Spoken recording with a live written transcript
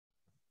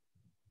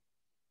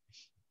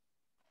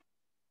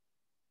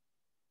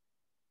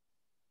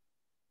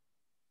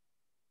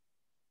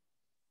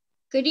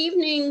Good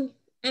evening,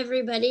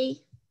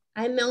 everybody.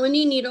 I'm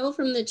Melanie Needle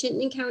from the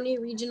Chittenden County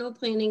Regional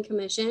Planning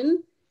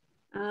Commission.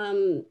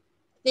 Um,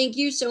 thank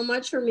you so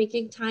much for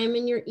making time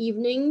in your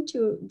evening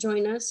to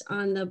join us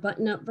on the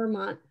Button Up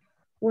Vermont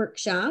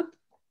workshop.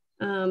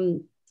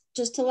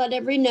 Just to let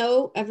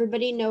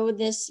everybody know,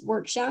 this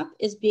workshop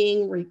is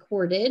being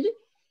recorded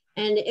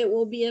and it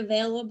will be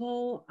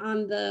available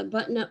on the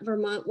Button Up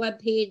Vermont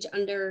webpage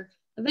under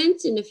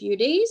events in a few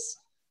days.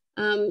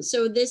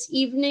 So this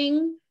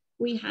evening,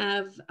 we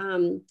have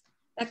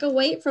Becca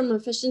White from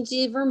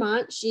Efficiency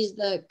Vermont. She's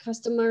the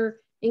Customer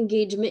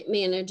Engagement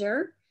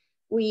Manager.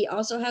 We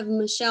also have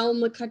Michelle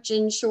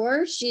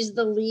McCutcheon-Shore. She's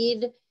the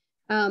lead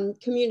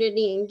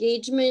community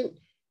engagement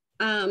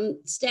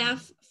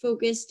staff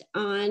focused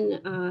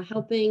on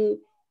helping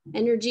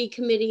energy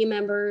committee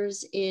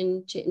members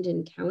in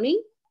Chittenden County.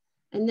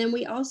 And then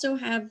we also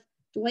have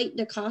Dwight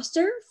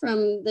DeCoster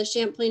from the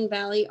Champlain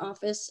Valley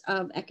Office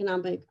of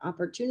Economic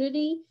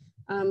Opportunity.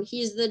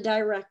 He's the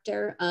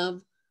director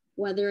of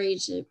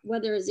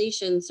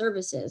weatherization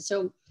services.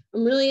 So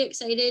I'm really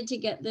excited to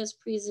get this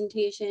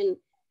presentation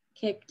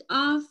kicked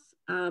off.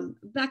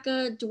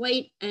 Becca,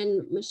 Dwight,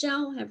 and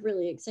Michelle have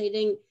really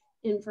exciting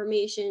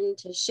information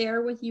to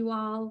share with you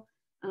all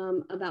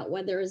about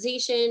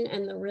weatherization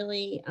and the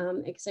really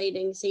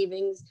exciting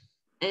savings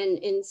and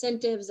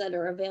incentives that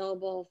are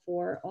available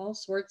for all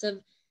sorts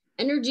of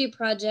energy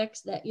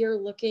projects that you're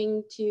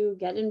looking to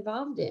get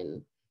involved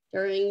in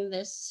during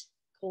this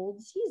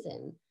cold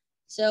season.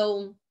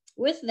 So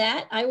with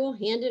that, I will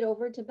hand it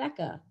over to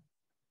Becca.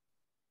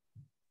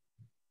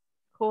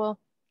 Cool.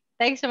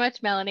 Thanks so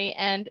much, Melanie,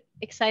 and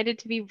excited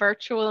to be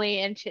virtually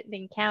in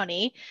Chittenden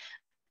County.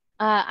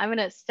 I'm going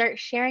to start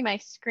sharing my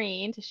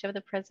screen to show the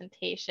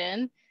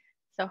presentation.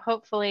 So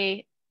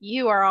hopefully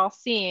you are all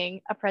seeing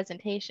a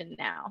presentation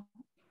now.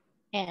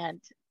 And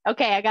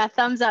okay, I got a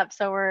thumbs up,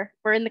 so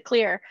we're in the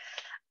clear.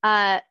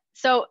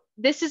 So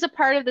this is a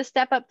part of the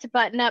Step Up to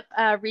Button Up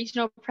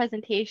regional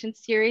presentation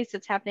series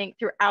that's happening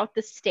throughout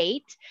the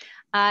state.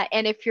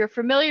 And if you're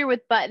familiar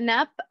with Button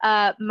Up,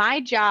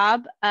 my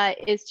job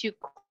is to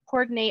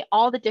coordinate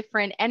all the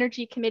different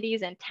energy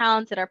committees and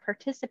towns that are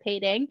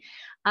participating.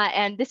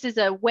 And this is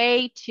a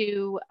way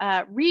to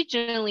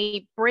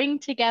regionally bring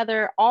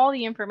together all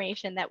the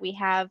information that we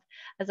have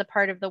as a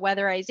part of the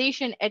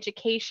weatherization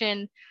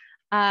education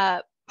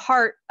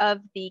part of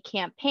the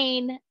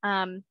campaign.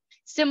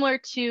 Similar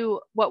to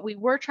what we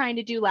were trying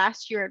to do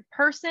last year in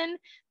person,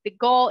 the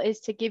goal is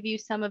to give you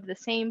some of the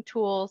same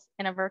tools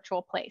in a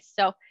virtual place.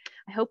 So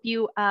I hope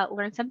you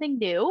learned something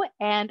new,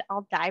 and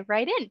I'll dive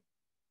right in.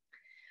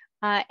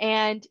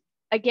 And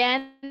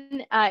again,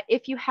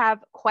 if you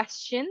have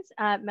questions,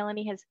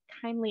 Melanie has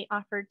kindly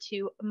offered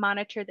to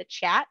monitor the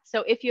chat.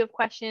 So if you have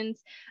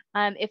questions,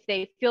 if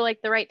they feel like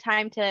the right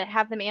time to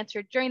have them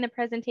answered during the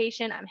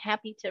presentation, I'm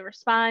happy to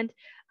respond,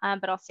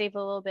 but I'll save a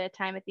little bit of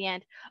time at the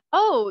end.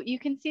 Oh, you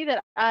can see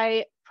that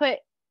I put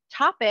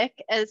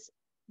topic as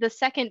the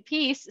second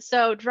piece.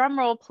 So drum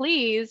roll,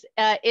 please.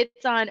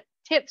 It's on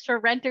tips for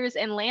renters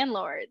and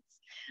landlords.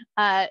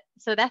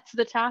 So that's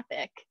the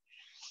topic.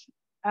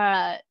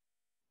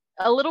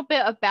 A little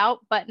bit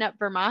about Button Up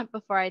Vermont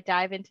before I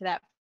dive into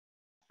that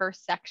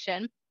first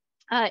section.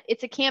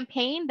 It's a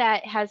campaign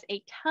that has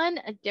a ton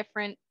of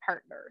different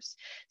partners.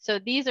 So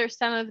these are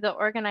some of the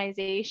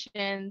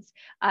organizations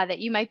that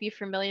you might be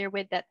familiar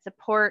with that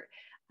support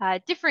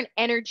different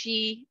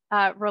energy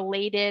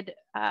related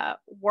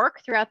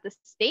work throughout the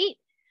state.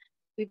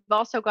 We've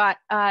also got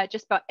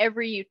just about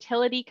every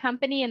utility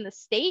company in the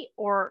state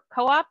or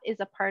co-op is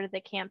a part of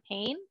the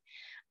campaign.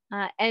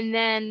 And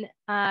then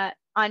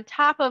on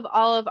top of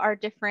all of our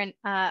different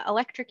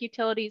electric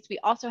utilities, we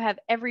also have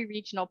every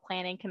regional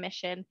planning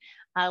commission,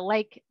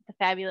 like the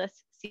fabulous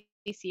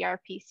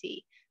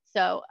CCRPC.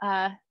 So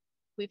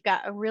we've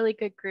got a really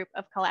good group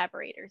of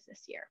collaborators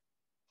this year.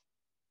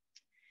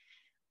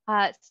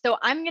 So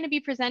I'm going to be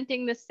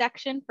presenting this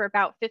section for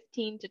about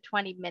 15 to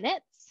 20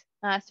 minutes.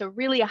 So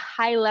really a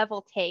high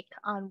level take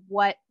on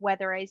what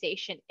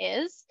weatherization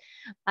is.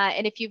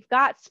 And if you've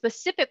got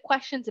specific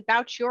questions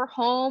about your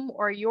home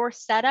or your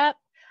setup,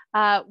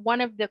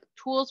 one of the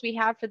tools we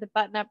have for the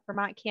Button Up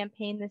Vermont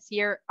campaign this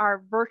year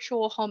are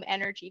virtual home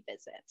energy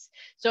visits.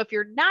 So if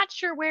you're not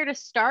sure where to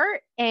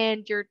start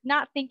and you're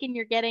not thinking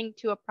you're getting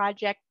to a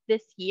project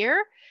this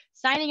year,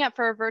 signing up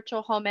for a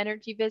virtual home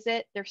energy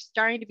visit, they're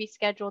starting to be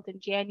scheduled in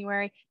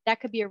January.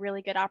 That could be a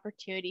really good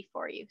opportunity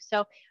for you.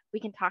 So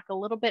we can talk a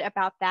little bit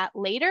about that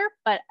later,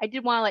 but I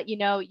did want to let you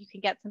know you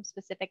can get some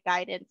specific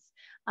guidance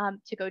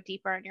to go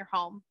deeper in your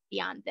home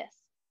beyond this.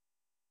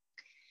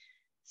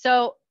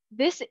 So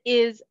this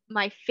is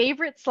my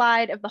favorite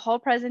slide of the whole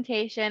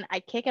presentation. I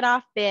kick it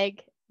off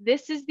big.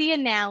 This is the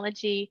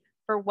analogy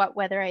for what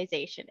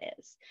weatherization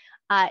is.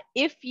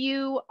 If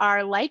you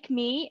are like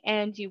me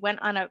and you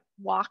went on a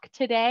walk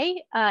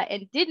today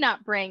and did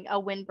not bring a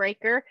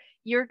windbreaker,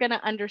 you're going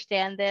to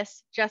understand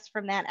this just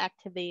from that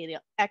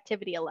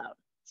activity alone.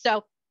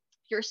 So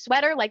your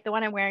sweater, like the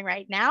one I'm wearing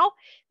right now,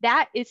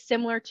 that is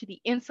similar to the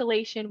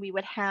insulation we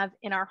would have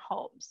in our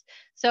homes.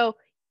 So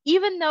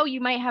even though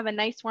you might have a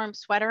nice warm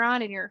sweater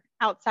on and you're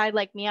outside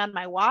like me on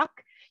my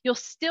walk, you'll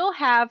still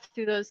have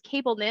through those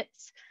cable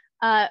knits,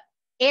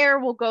 air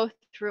will go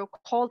through,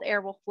 cold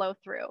air will flow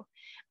through.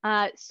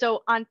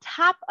 So on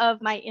top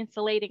of my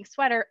insulating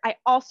sweater, I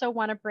also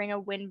want to bring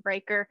a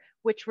windbreaker,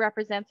 which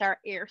represents our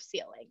air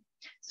sealing.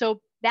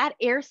 So that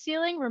air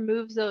sealing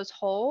removes those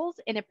holes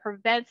and it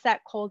prevents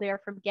that cold air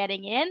from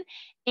getting in,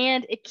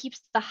 and it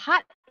keeps the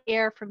hot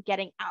air from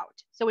getting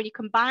out. So when you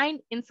combine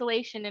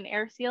insulation and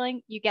air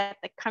sealing, you get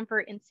the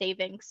comfort and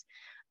savings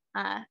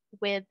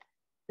with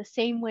the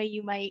same way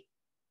you might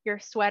your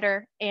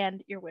sweater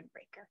and your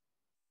windbreaker.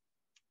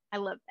 I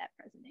love that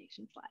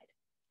presentation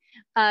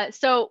slide.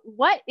 So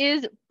what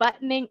is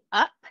buttoning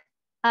up?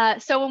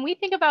 So when we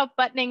think about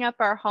buttoning up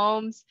our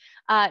homes,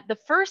 the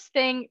first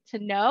thing to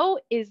know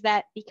is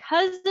that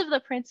because of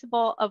the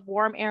principle of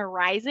warm air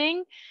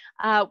rising,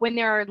 when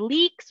there are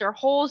leaks or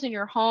holes in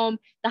your home,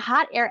 the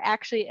hot air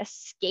actually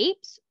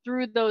escapes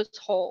through those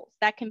holes.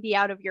 That can be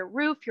out of your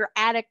roof, your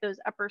attic, those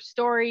upper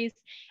stories.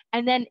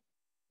 And then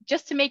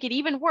just to make it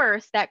even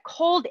worse, that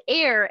cold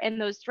air and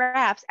those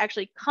drafts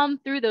actually come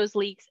through those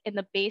leaks in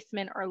the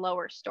basement or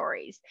lower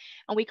stories.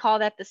 And we call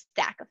that the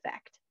stack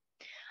effect.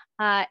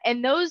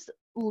 And those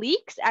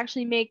leaks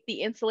actually make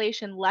the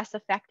insulation less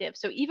effective.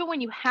 So even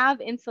when you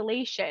have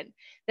insulation,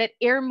 that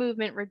air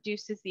movement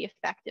reduces the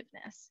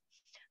effectiveness.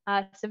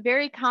 Some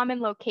very common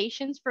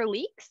locations for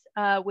leaks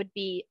would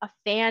be a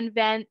fan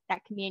vent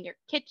that can be in your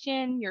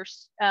kitchen,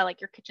 like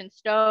your kitchen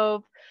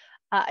stove,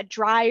 a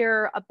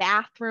dryer, a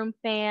bathroom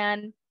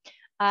fan,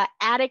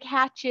 attic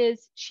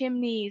hatches,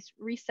 chimneys,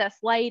 recessed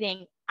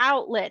lighting,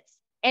 outlets,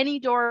 any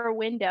door or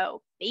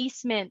window,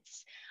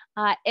 basements,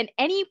 and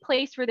any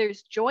place where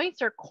there's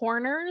joints or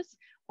corners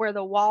where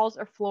the walls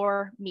or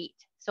floor meet.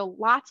 So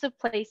lots of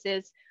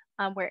places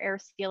where air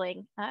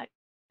sealing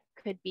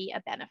could be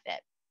a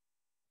benefit.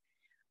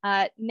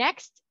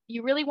 Next,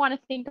 you really want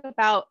to think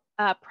about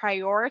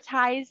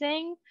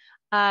prioritizing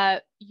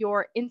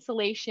your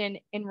insulation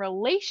in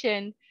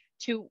relation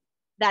to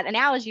that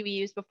analogy we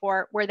used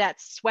before, where that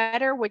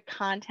sweater would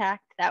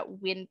contact that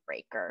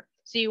windbreaker.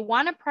 So you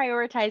want to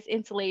prioritize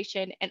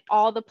insulation in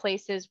all the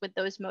places with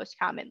those most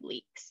common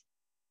leaks.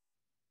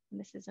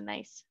 And this is a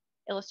nice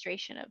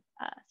illustration of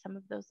some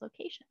of those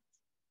locations.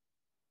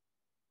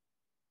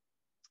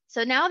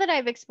 So now that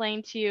I've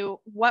explained to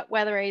you what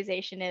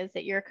weatherization is,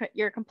 that you're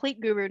a complete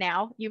guru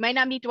now. You might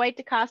not meet Dwight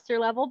DeCoster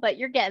level, but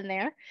you're getting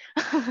there.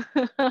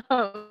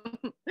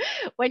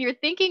 When you're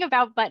thinking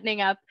about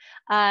buttoning up,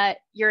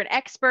 you're an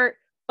expert,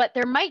 but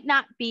there might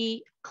not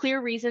be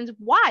clear reasons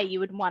why you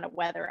would want to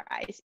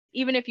weatherize,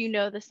 even if you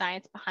know the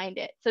science behind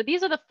it. So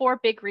these are the 4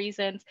 big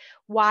reasons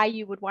why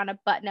you would want to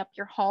button up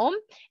your home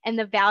and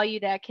the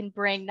value that can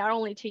bring not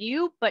only to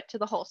you, but to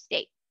the whole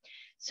state.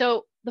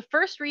 So the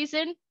first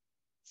reason,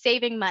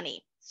 saving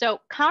money. So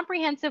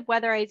comprehensive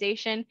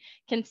weatherization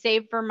can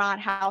save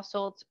Vermont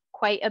households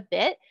quite a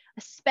bit,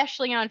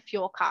 especially on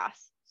fuel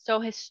costs. So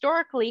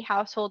historically,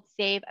 households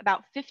save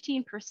about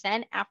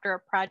 15% after a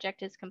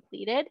project is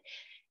completed.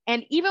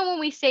 And even when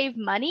we save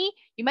money,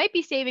 you might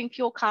be saving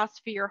fuel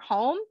costs for your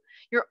home.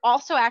 You're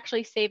also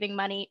actually saving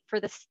money for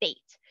the state.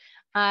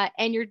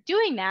 And you're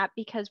doing that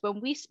because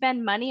when we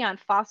spend money on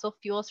fossil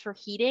fuels for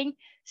heating,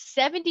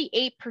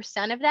 78%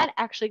 of that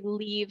actually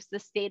leaves the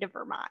state of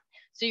Vermont.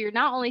 So you're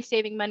not only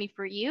saving money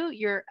for you,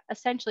 you're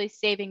essentially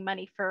saving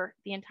money for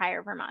the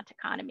entire Vermont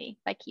economy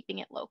by keeping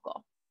it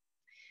local.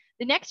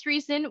 The next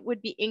reason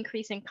would be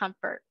increasing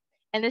comfort.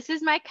 And this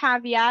is my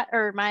caveat,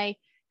 or my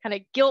kind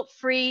of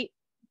guilt-free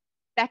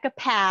Becca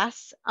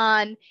pass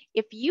on,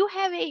 if you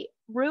have a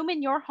room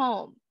in your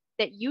home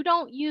that you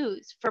don't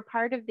use for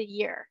part of the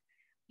year,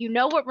 you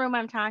know what room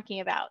I'm talking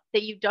about,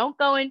 that you don't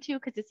go into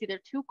because it's either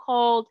too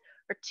cold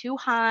or too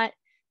hot.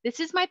 This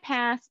is my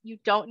pass. You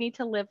don't need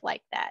to live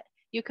like that.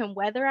 You can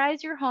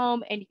weatherize your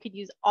home and you can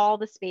use all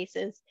the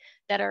spaces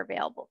that are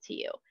available to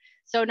you.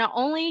 So not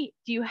only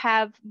do you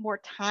have more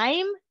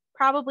time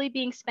probably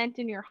being spent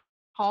in your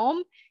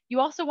home, you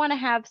also want to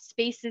have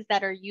spaces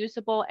that are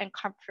usable and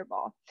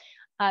comfortable.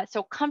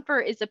 So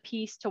comfort is a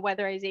piece to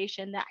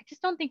weatherization that I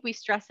just don't think we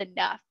stress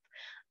enough.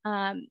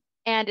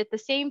 And at the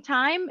same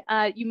time,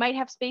 you might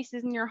have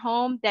spaces in your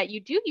home that you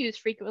do use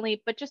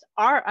frequently, but just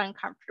are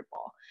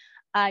uncomfortable.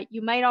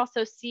 You might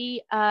also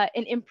see an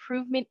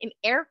improvement in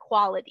air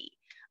quality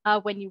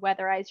when you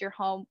weatherize your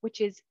home, which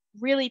is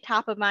really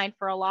top of mind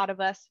for a lot of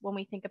us when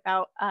we think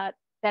about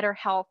better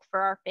health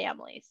for our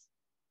families.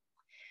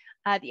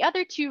 The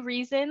other 2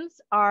 reasons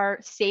are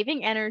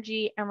saving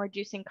energy and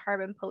reducing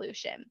carbon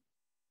pollution.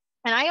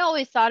 And I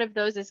always thought of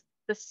those as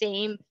the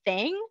same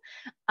thing,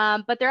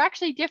 but they're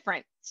actually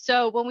different.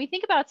 So when we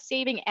think about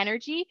saving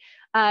energy,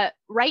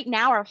 right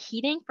now our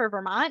heating for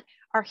Vermont,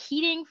 our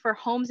heating for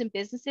homes and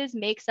businesses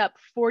makes up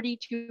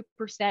 42%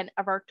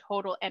 of our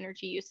total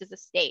energy use as a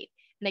state.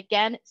 And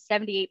again,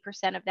 78%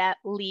 of that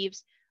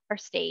leaves our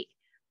state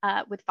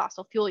with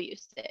fossil fuel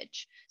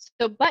usage.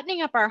 So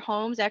buttoning up our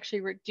homes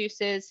actually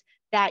reduces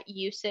that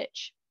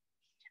usage.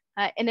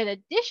 And in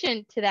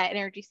addition to that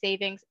energy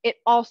savings, it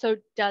also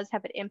does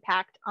have an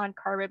impact on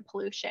carbon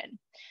pollution.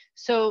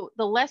 So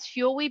the less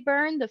fuel we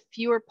burn, the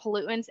fewer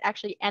pollutants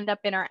actually end up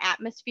in our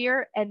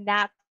atmosphere, and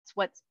that's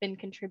what's been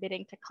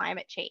contributing to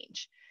climate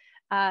change.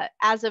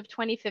 As of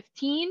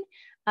 2015,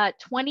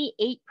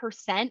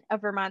 28%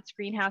 of Vermont's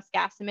greenhouse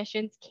gas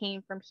emissions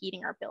came from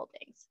heating our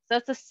buildings. So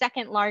that's the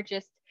second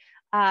largest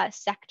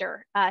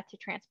sector to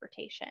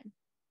transportation.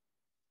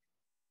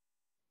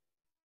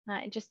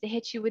 And just to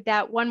hit you with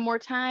that one more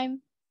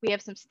time, we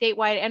have some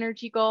statewide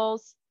energy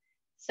goals.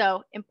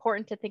 So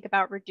important to think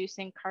about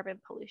reducing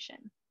carbon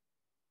pollution.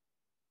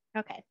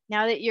 Okay,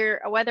 now that you're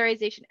a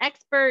weatherization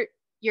expert,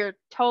 you're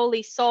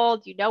totally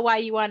sold, you know why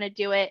you want to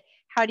do it.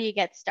 How do you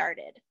get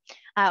started?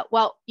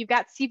 Well, you've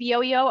got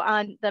CVOEO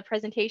on the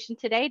presentation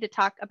today to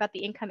talk about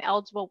the income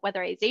eligible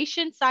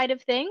weatherization side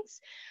of things.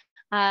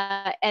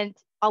 And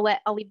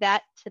I'll leave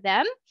that to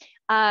them.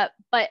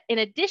 But in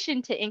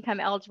addition to income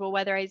eligible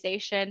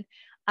weatherization,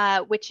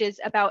 which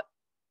is about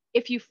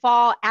if you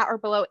fall at or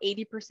below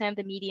 80% of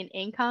the median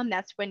income,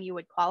 that's when you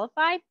would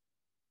qualify.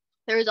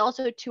 There's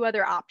also two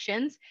other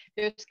options.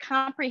 There's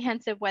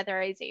comprehensive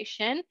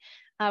weatherization,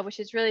 which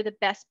is really the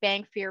best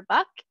bang for your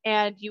buck.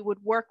 And you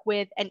would work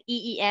with an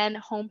EEN,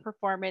 home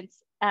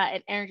performance,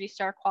 and Energy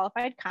Star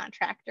qualified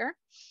contractor.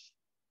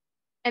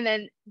 And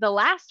then the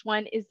last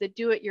one is the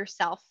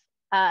do-it-yourself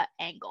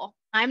angle.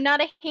 I'm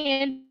not a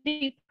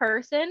handy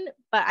person,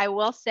 but I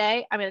will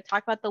say I'm going to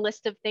talk about the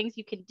list of things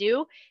you can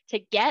do to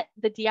get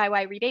the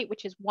DIY rebate,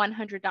 which is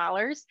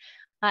 $100.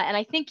 And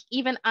I think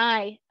even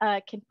I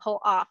can pull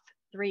off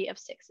 3 of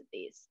 6 of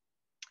these.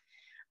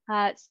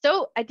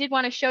 So I did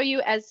want to show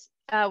you, as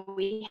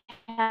we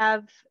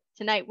have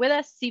tonight with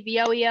us,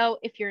 CVOEO.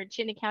 If you're in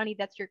Chittenden County,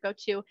 that's your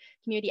go-to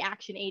community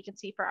action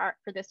agency for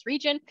this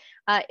region.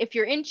 If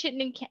you're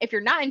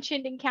not in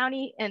Chittenden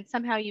County and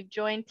somehow you've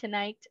joined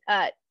tonight,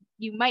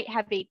 you might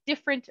have a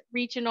different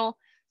regional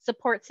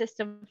support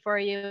system for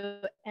you,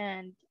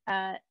 and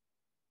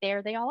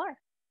there they all are.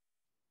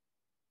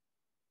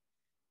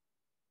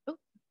 Oh,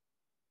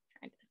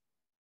 trying to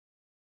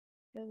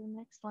go to the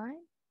next slide,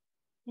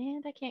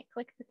 and I can't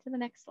click to the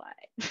next slide.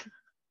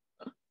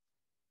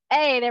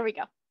 Hey, there we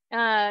go.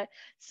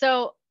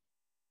 So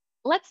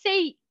let's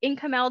say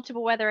income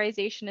eligible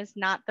weatherization is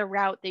not the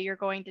route that you're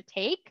going to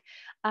take.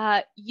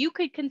 You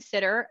could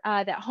consider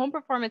that Home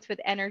Performance with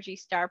Energy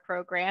Star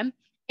program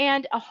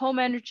and a home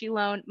energy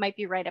loan might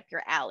be right up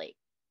your alley.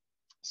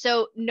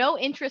 So no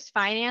interest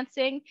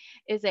financing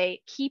is a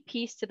key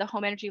piece to the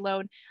home energy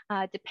loan,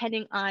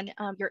 depending on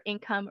your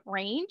income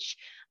range.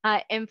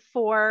 And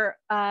for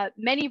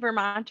many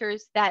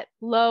Vermonters, that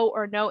low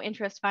or no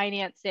interest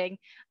financing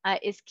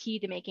is key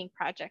to making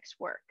projects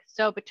work.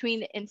 So between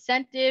the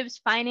incentives,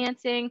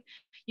 financing,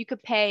 you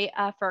could pay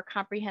for a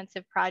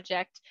comprehensive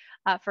project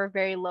for a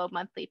very low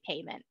monthly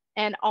payment.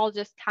 And I'll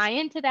just tie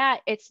into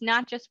that. It's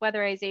not just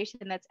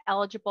weatherization that's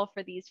eligible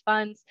for these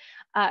funds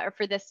or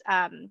for this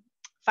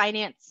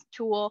finance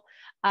tool.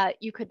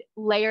 You could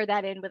layer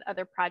that in with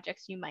other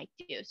projects you might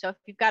do. So if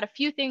you've got a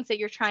few things that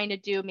you're trying to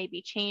do,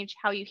 maybe change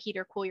how you heat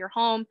or cool your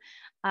home,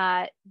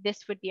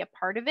 this would be a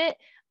part of it.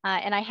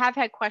 And I have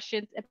had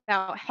questions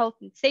about health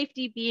and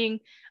safety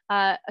being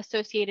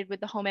associated with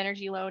the home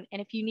energy loan.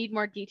 And if you need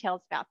more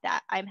details about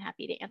that, I'm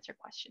happy to answer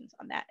questions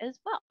on that as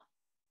well.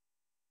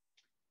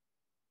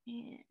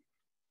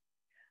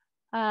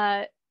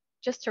 And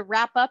just to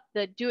wrap up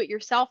the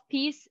do-it-yourself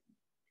piece,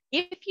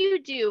 if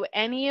you do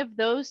any of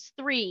those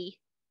 3,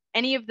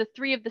 any of the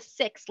 3 of the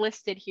 6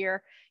 listed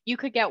here, you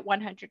could get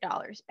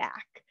 $100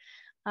 back.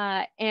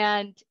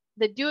 And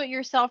the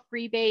do-it-yourself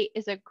rebate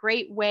is a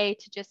great way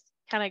to just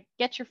kind of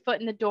get your foot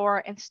in the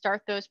door and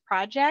start those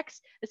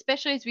projects,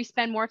 especially as we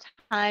spend more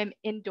time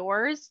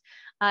indoors.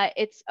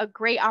 It's a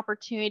great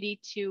opportunity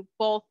to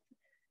both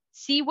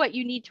see what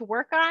you need to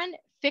work on,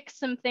 fix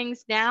some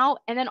things now,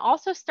 and then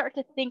also start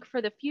to think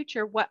for the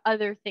future what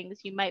other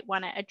things you might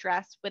want to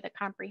address with a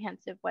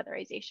comprehensive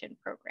weatherization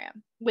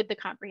program, with the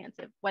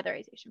comprehensive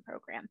weatherization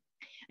program.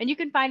 And you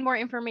can find more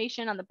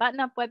information on the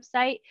Button Up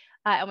website,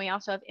 and we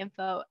also have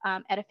info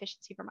at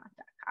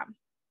efficiencyvermont.com.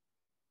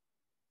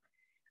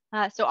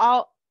 So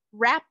I'll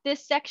wrap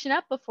this section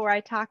up before I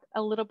talk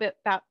a little bit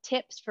about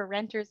tips for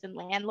renters and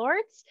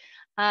landlords.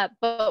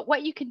 But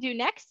what you can do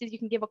next is you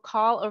can give a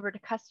call over to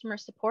customer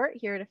support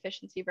here at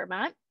Efficiency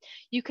Vermont.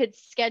 You could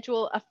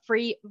schedule a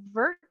free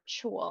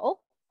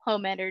virtual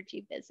home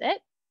energy visit,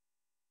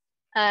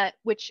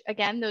 which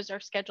again, those are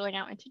scheduling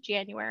out into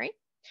January.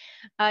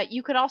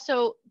 You could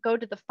also go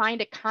to the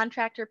Find a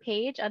Contractor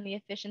page on the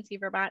Efficiency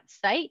Vermont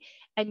site,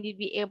 and you'd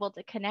be able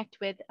to connect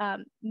with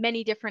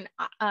many different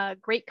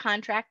great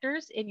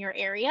contractors in your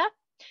area.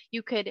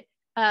 You could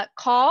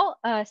call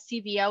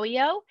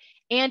CVOEO,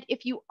 and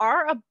if you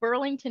are a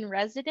Burlington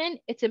resident,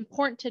 it's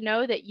important to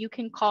know that you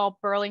can call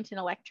Burlington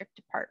Electric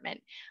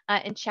Department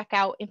and check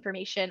out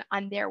information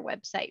on their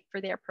website for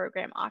their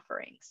program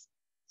offerings.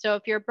 So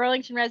if you're a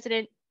Burlington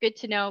resident, good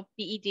to know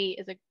BED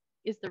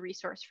is the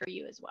resource for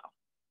you as well.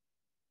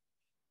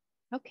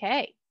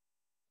 Okay,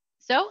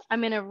 so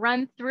I'm going to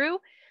run through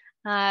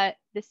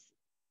This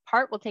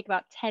part will take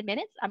about 10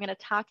 minutes. I'm going to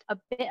talk a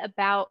bit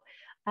about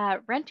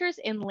renters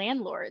and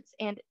landlords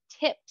and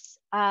tips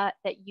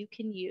that you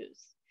can use.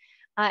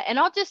 And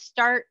I'll just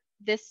start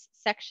this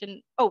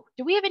section. Oh,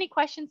 do we have any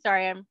questions?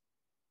 Sorry,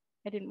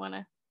 I didn't want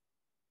to,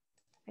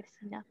 I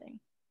see nothing.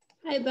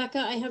 Hi, Becca.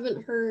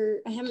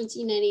 I haven't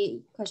seen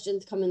any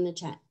questions come in the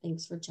chat.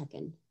 Thanks for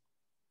checking.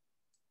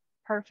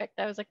 Perfect.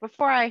 I was like,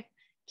 before I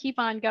keep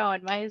on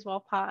going, might as well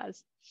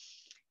pause.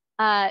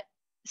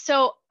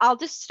 So I'll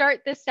just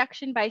start this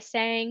section by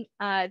saying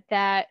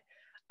that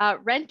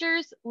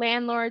renters,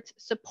 landlords,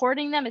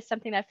 supporting them is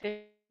something that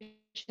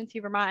Efficiency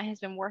Vermont has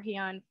been working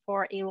on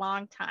for a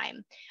long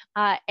time.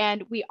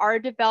 And we are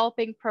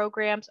developing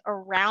programs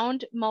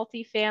around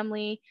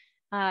multifamily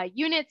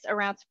units,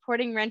 around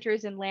supporting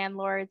renters and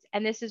landlords.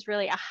 And this is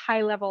really a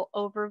high level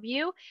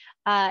overview.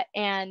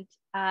 And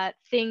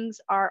things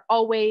are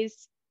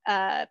always,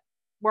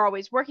 we're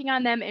always working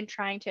on them and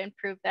trying to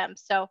improve them.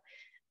 So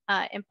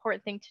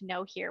important thing to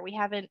know here. We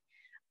haven't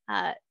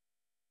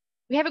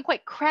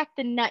quite cracked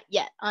the nut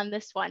yet on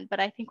this one, but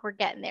I think we're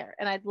getting there.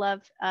 And I'd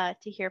love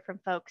to hear from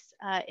folks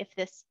if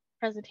this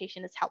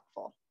presentation is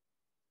helpful.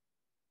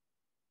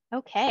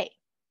 Okay,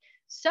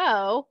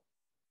 so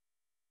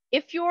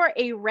if you're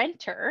a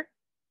renter,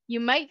 you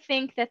might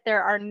think that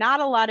there are not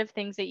a lot of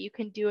things that you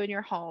can do in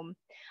your home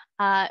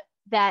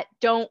that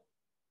don't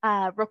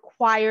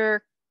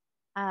require,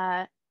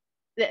 that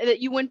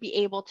you wouldn't be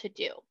able to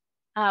do.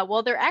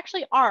 Well, there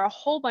actually are a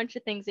whole bunch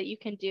of things that you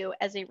can do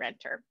as a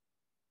renter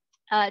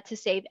to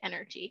save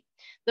energy.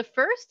 The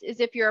first is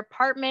if your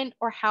apartment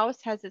or house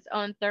has its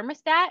own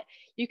thermostat,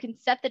 you can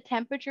set the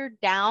temperature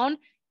down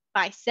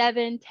by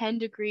 7-10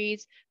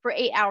 degrees for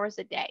 8 hours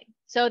a day.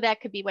 So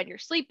that could be when you're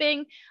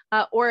sleeping,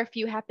 or if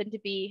you happen to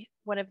be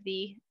one of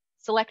the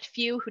select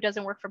few who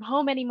doesn't work from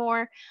home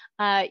anymore,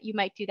 you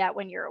might do that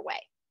when you're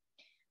away.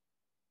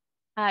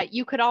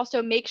 You could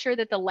also make sure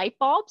that the light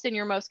bulbs in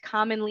your most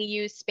commonly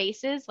used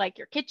spaces, like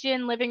your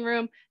kitchen, living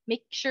room,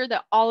 make sure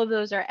that all of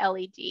those are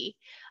LED.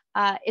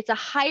 It's a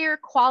higher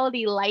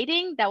quality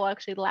lighting that will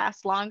actually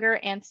last longer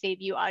and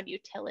save you on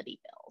utility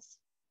bills.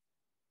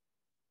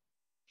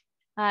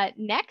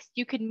 Next,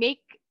 you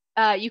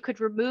could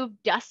remove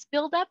dust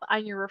buildup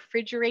on your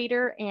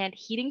refrigerator and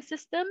heating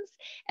systems,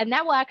 and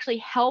that will actually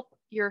help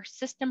your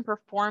system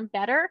perform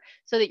better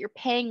so that you're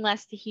paying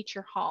less to heat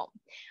your home.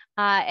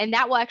 And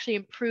that will actually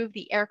improve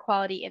the air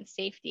quality and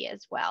safety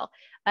as well.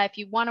 If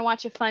you want to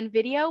watch a fun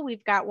video,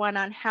 we've got one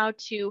on how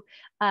to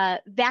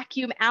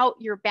vacuum out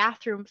your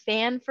bathroom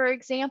fan, for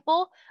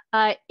example.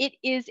 It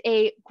is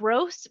a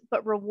gross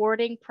but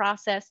rewarding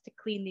process to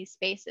clean these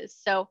spaces.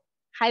 So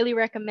highly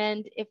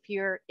recommend if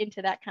you're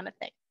into that kind of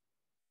thing.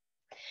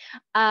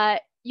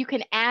 You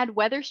can add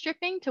weather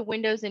stripping to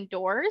windows and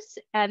doors,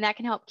 and that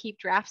can help keep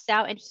drafts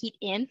out and heat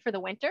in for the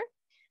winter.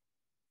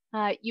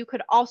 You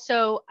could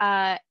also,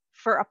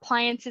 for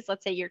appliances,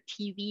 let's say your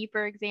TV,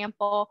 for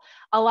example,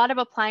 a lot of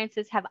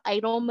appliances have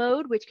idle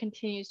mode, which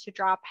continues to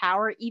draw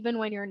power even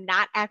when you're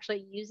not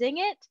actually using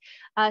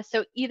it.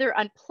 So either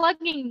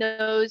unplugging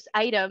those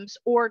items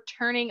or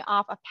turning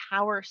off a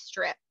power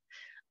strip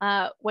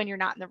when you're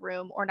not in the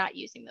room or not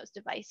using those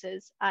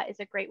devices is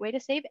a great way to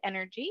save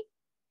energy.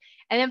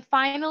 And then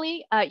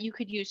finally, you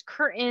could use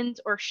curtains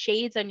or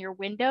shades on your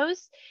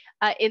windows.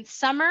 In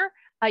summer,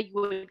 you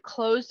would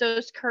close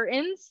those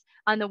curtains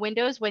on the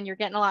windows when you're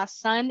getting a lot of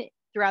sun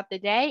throughout the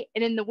day.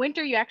 And in the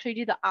winter, you actually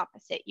do the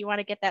opposite. You want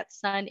to get that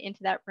sun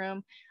into that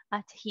room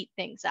to heat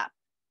things up.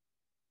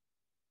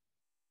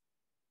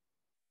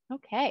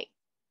 Okay.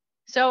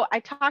 So I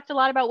talked a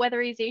lot about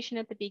weatherization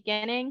at the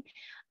beginning.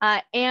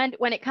 And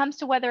when it comes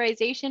to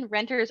weatherization,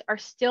 renters are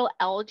still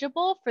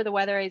eligible for the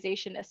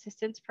Weatherization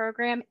Assistance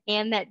Program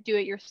and that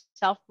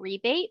do-it-yourself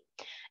rebate.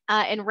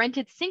 And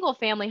rented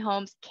single-family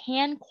homes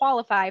can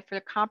qualify for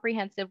the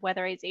comprehensive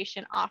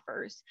weatherization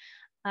offers,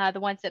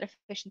 the ones that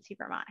Efficiency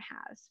Vermont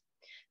has.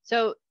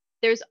 So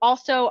there's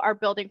also our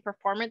building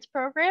performance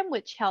program,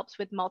 which helps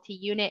with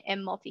multi-unit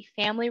and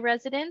multi-family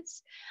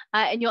residents.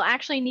 And you'll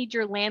actually need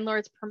your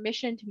landlord's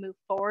permission to move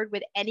forward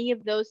with any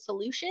of those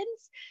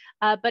solutions.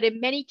 But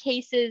in many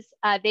cases,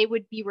 they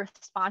would be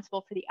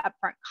responsible for the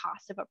upfront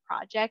cost of a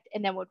project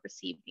and then would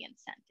receive the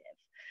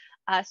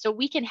incentive. So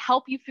we can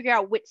help you figure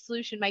out which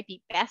solution might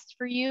be best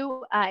for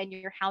you in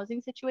your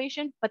housing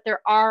situation, but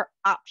there are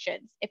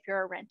options if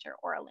you're a renter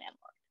or a landlord.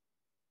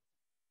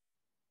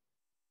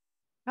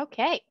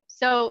 Okay,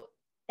 so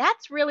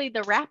that's really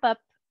the wrap up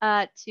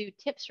to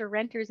tips for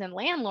renters and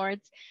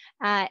landlords.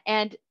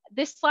 And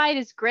this slide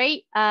is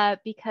great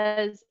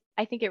because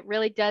I think it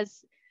really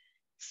does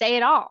say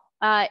it all.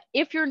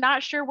 If you're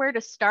not sure where to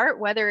start,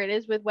 whether it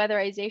is with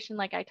weatherization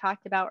like I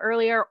talked about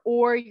earlier,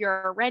 or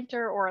you're a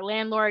renter or a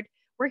landlord,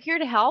 we're here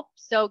to help.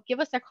 So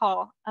give us a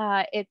call.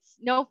 It's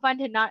no fun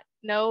to not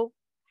know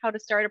how to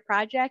start a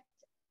project,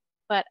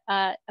 but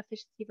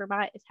Efficiency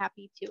Vermont is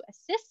happy to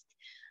assist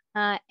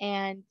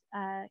and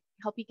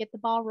help you get the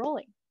ball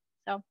rolling.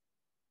 So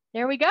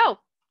there we go.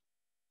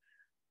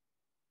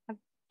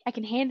 I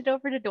can hand it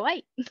over to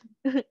Dwight.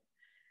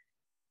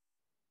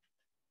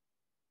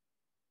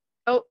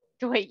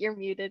 Dwight, you're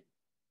muted.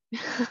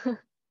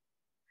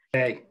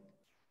 Hey,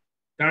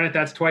 darn it,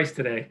 that's twice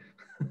today.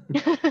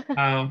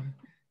 Hey,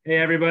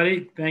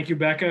 everybody. Thank you,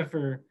 Becca,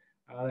 for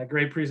that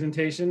great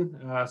presentation.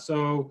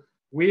 So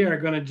we are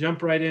going to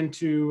jump right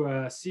into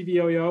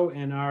CVOO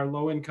and our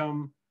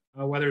low-income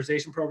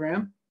weatherization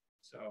program.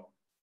 So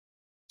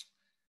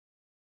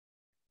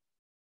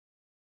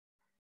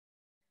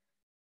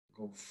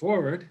go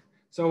forward.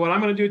 So what I'm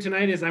going to do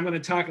tonight is I'm going to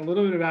talk a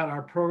little bit about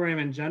our program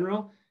in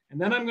general, and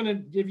then I'm going to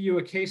give you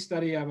a case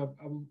study of a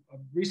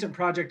recent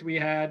project we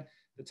had,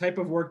 the type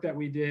of work that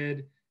we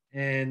did,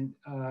 and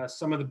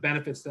some of the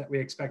benefits that we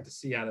expect to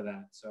see out of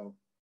that. So, all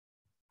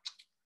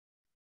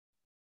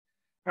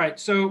right,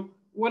 so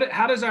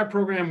how does our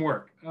program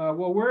work?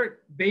 Well, we're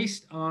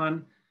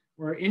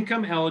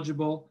income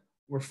eligible.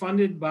 We're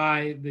funded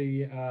by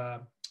the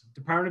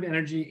Department of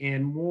Energy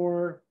and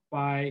more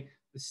by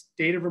the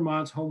State of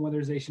Vermont's Home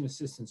Weatherization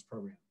Assistance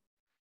Program.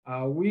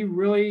 We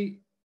really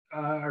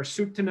are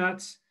soup to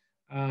nuts.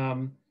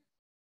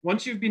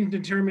 Once you've been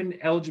determined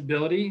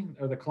eligibility,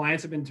 or the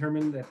clients have been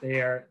determined that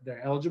they're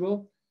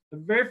eligible, the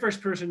very first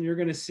person you're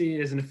going to see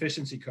is an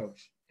efficiency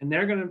coach, and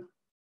they're going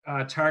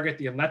to target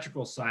the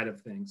electrical side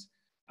of things.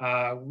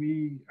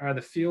 We are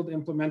the field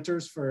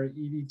implementers for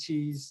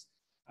EVT's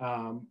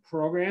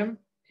program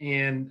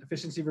and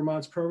Efficiency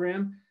Vermont's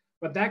program,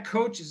 but that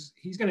coach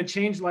he's going to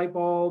change light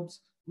bulbs,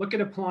 look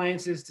at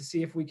appliances to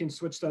see if we can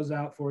switch those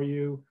out for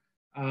you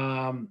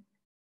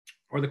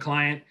or the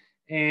client.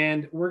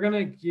 And we're going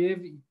to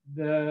give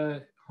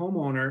the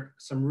homeowner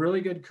some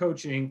really good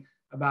coaching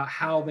about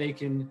how they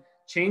can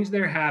change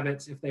their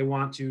habits if they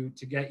want to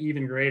get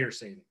even greater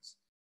savings.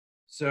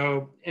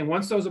 So, and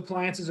once those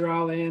appliances are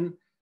all in,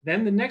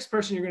 then the next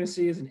person you're going to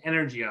see is an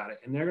energy audit,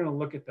 and they're going to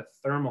look at the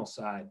thermal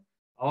side,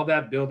 all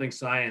that building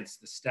science,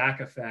 the stack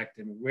effect,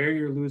 and where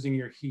you're losing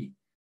your heat,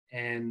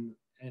 and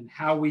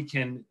how we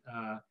can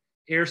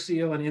air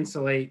seal and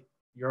insulate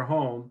your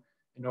home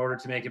in order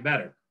to make it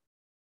better.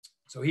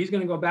 So he's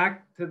going to go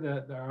back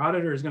to our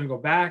auditor is going to go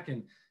back,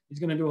 and he's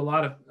going to do a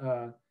lot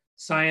of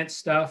science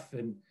stuff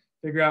and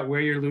figure out where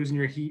you're losing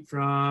your heat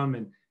from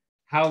and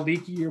how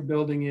leaky your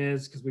building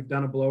is, because we've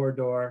done a blower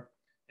door.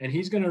 And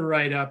he's going to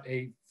write up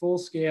a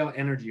full-scale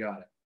energy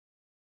audit.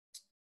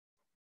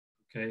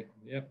 Okay,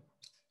 yep.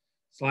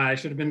 Slide, I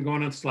should have been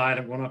going on slide.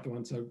 I'm going off the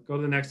one, so go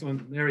to the next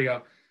one. There we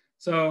go.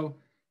 So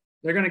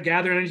they're going to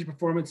gather energy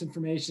performance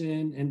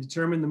information and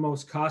determine the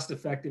most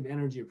cost-effective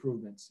energy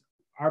improvements.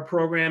 Our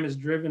program is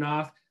driven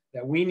off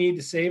that we need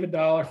to save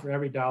 $1 for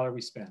every dollar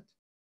we spend.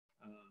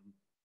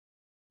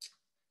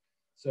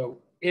 So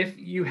if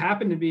you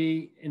happen to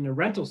be in a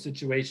rental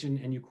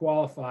situation and you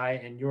qualify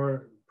and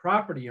your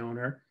property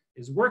owner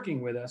is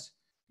working with us,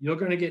 you're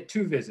going to get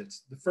 2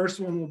 visits. The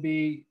first one will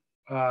be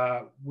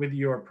with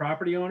your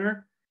property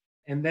owner,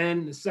 and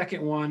then the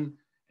second one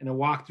and a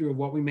walkthrough of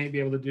what we may be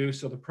able to do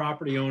so the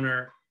property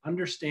owner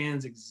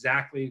understands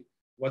exactly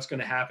what's going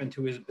to happen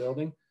to his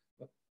building.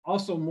 But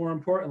also, more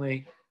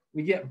importantly,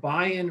 we get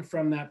buy-in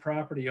from that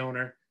property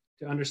owner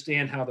to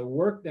understand how the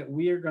work that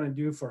we are going to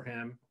do for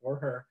him or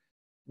her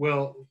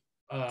will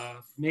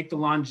make the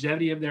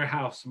longevity of their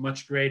house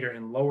much greater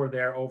and lower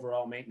their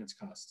overall maintenance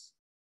costs.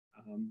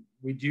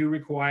 We do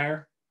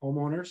require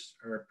homeowners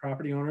or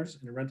property owners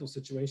in a rental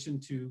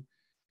situation to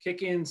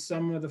kick in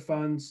some of the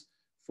funds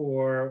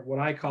for what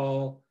I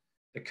call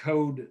the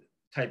code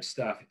type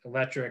stuff,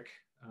 electric,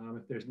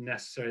 if there's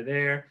necessary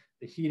there,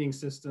 the heating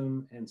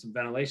system, and some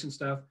ventilation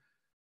stuff.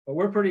 But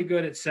we're pretty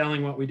good at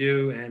selling what we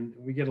do, and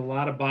we get a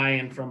lot of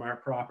buy-in from our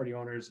property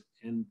owners,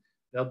 and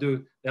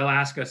they'll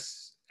ask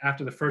us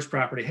after the first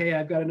property, hey,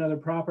 I've got another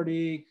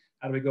property,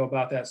 how do we go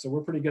about that? So we're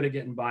pretty good at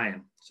getting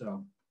buy-in.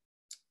 So,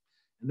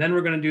 and then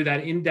we're going to do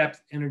that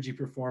in-depth energy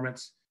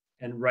performance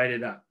and write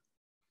it up.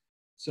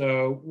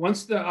 So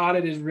once the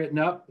audit is written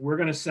up, we're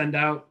going to send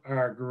out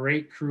our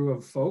great crew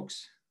of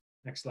folks.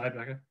 Next slide,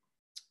 Becca.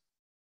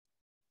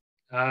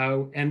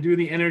 And do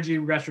the energy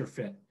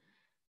retrofit.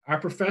 Our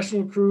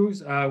professional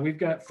crews, we've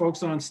got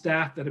folks on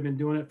staff that have been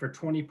doing it for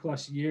 20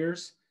 plus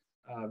years,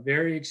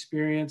 very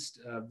experienced,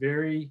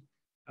 very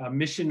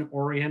mission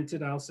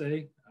oriented, I'll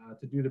say,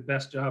 to do the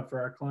best job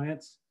for our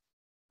clients.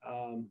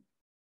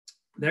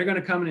 They're going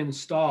to come and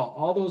install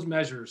all those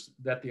measures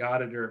that the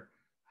auditor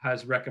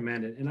has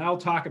recommended. And I'll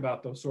talk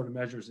about those sort of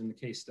measures in the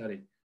case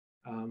study.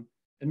 And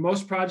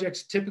most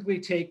projects typically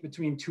take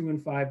between 2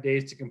 and 5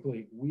 days to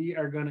complete. We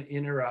are going to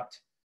interrupt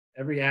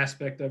every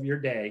aspect of your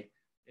day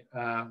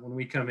when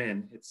we come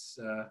in. It's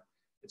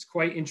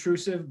quite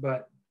intrusive,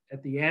 but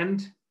at the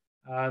end,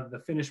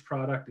 the finished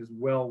product is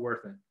well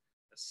worth it.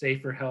 A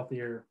safer,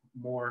 healthier,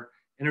 more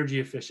energy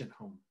efficient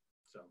home.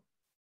 So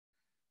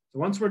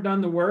once we're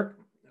done the work,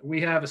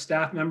 we have a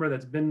staff member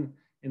that's been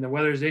in the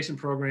weatherization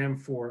program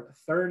for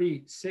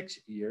 36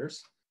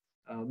 years,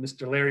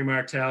 Mr. Larry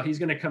Martell. He's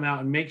going to come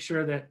out and make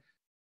sure that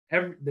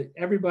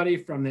everybody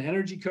from the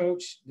energy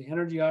coach, the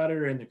energy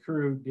auditor, and the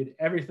crew did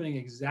everything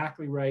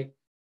exactly right.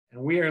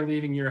 And we are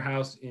leaving your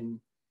house in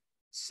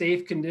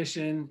safe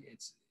condition.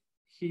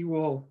 He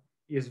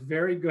is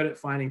very good at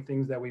finding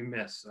things that we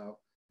miss. So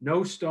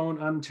no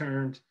stone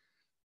unturned,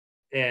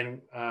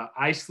 and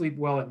I sleep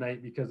well at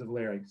night because of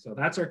Larry. So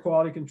that's our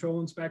quality control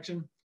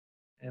inspection.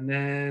 And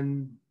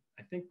then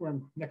I think we're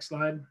on next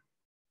slide.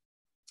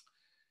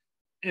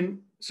 And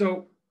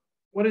so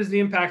what is the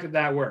impact of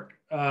that work?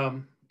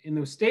 In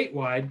the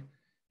statewide,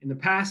 in the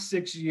past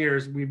 6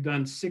 years, we've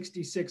done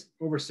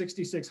over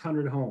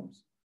 6,600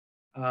 homes.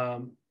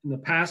 In the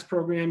past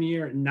program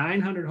year,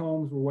 900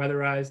 homes were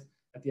weatherized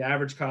at the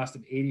average cost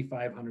of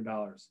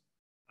 $8,500.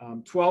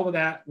 12 of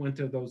that went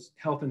to those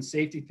health and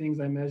safety things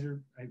I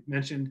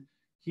mentioned,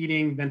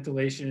 heating,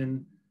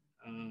 ventilation,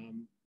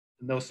 and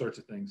those sorts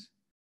of things.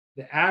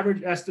 The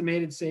average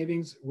estimated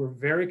savings were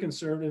very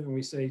conservative, and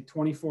we say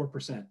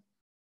 24%.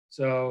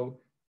 So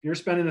if you're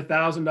spending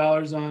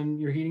 $1,000 on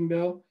your heating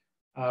bill,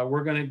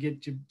 we're going to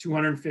get you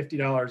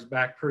 $250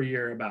 back per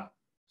year about.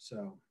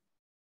 So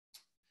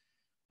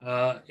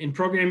in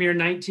program year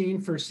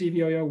 19 for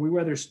CVOO, we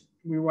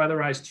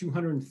weatherized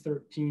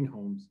 213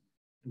 homes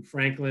in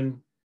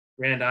Franklin,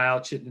 Grand Isle,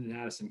 Chittenden, and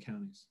Addison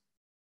counties.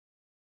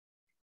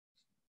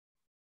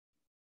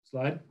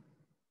 Slide.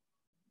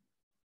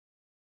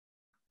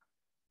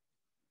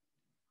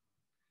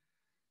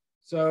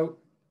 So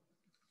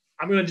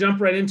I'm going to jump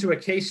right into a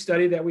case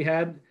study that we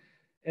had.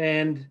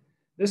 And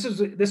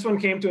this one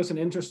came to us in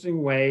an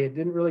interesting way. It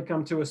didn't really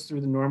come to us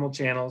through the normal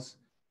channels.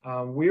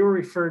 We were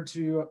referred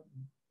to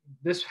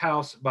this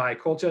house by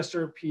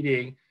Colchester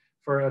PD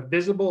for a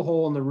visible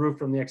hole in the roof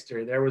from the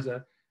exterior. There was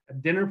a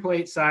dinner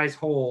plate size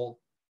hole,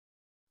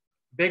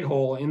 big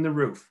hole in the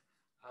roof.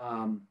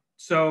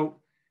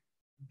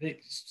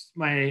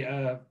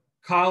 My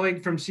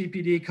colleague from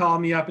CPD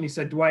called me up and he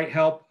said, Dwight,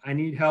 help, I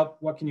need help.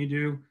 What can you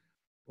do?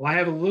 Well, I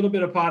have a little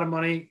bit of pot of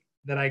money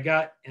that I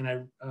got, and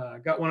I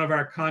got one of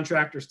our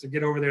contractors to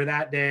get over there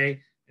that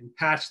day and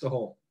patch the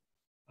hole.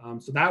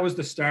 So that was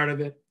the start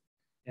of it.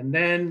 And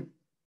then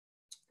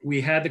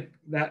we had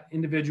that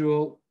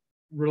individual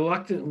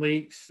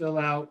reluctantly fill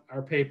out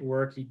our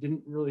paperwork. He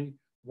didn't really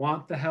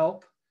want the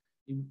help.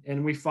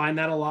 And we find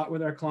that a lot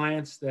with our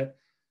clients that,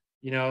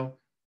 you know,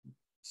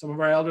 some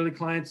of our elderly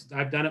clients,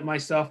 I've done it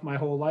myself my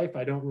whole life.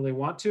 I don't really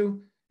want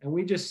to. And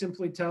we just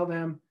simply tell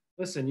them,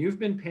 listen, you've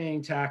been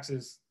paying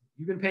taxes.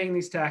 You've been paying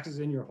these taxes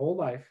in your whole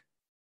life.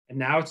 And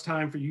now it's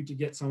time for you to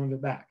get some of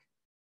it back.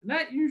 And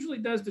that usually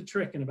does the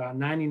trick in about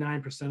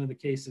 99% of the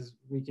cases.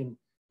 We get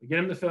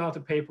them to fill out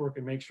the paperwork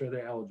and make sure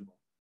they're eligible.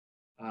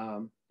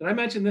 Did I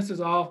mention this is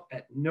all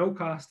at no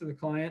cost to the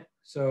client?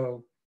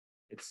 So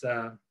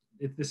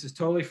this is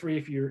totally free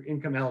if you're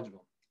income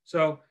eligible.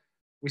 So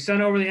we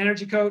sent over the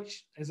energy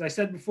coach. As I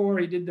said before,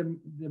 he did the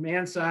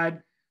demand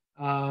side.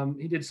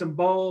 He did some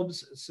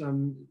bulbs,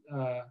 some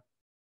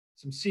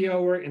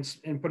CO work,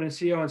 and put in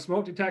CO and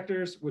smoke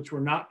detectors, which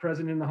were not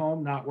present in the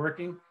home, not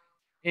working.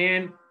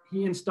 And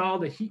he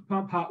installed a heat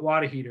pump hot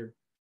water heater,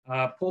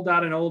 pulled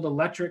out an old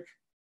electric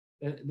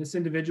that this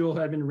individual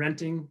had been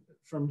renting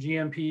from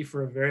GMP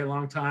for a very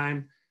long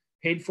time,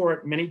 paid for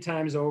it many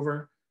times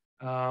over.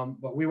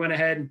 But we went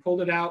ahead and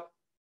pulled it out,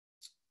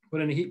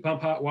 put in a heat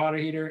pump hot water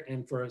heater.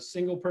 And for a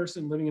single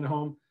person living in a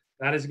home,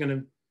 that is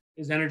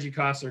his energy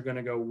costs are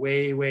gonna go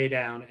way, way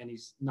down, and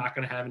he's not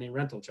gonna have any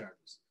rental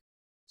charges.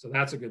 So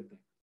that's a good thing.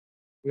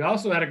 We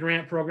also had a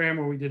grant program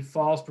where we did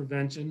falls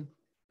prevention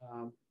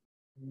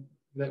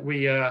that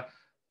we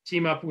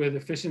team up with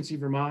Efficiency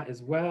Vermont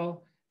as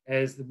well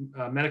as the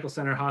Medical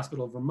Center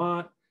Hospital of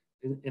Vermont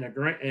in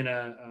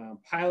a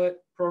pilot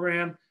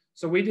program.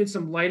 So we did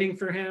some lighting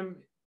for him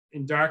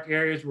in dark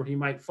areas where he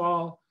might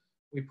fall.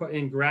 We put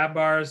in grab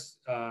bars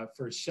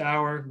for his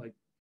shower,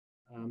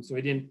 so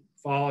he didn't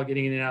fall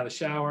getting in and out of the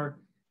shower.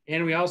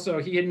 And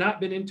he had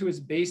not been into his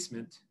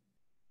basement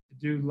to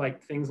do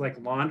things like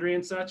laundry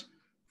and such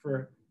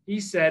for, he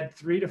said,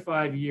 3 to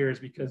 5 years,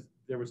 because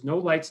there was no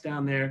lights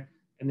down there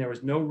and there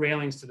was no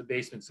railings to the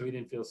basement, so he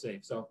didn't feel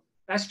safe. So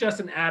that's just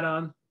an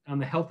add-on on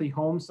the healthy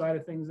home side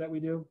of things that we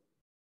do.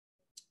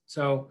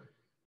 So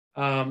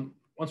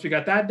once we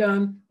got that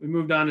done, we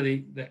moved on to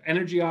the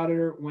energy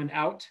auditor went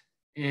out,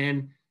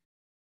 and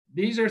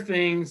these are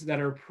things that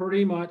are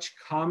pretty much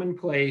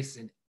commonplace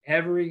in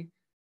every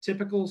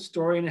typical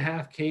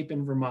story-and-a-half cape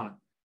in Vermont.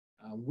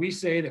 We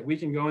say that we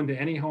can go into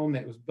any home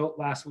that was built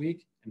last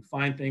week and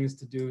find things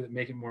to do that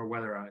make it more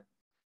weatherized.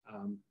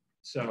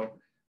 So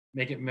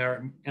make it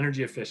more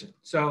energy efficient.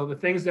 So the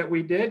things that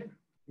we did,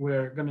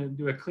 we're gonna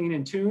do a clean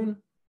and tune.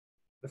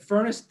 The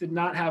furnace did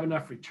not have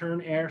enough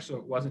return air, so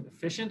it wasn't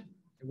efficient.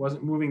 It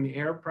wasn't moving the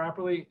air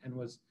properly and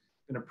was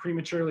gonna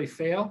prematurely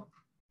fail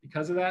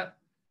because of that.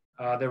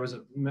 There was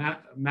a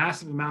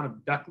massive amount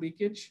of duct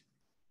leakage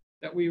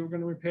that we were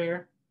gonna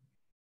repair,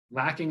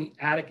 lacking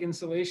attic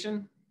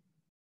insulation,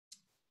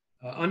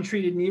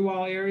 untreated knee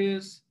wall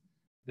areas.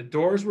 The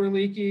doors were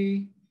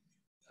leaky,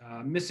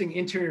 missing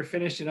interior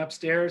finish in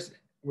upstairs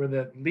where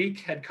the leak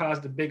had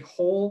caused a big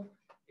hole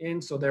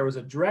in. So there was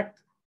a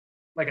direct,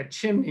 like a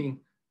chimney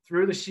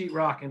through the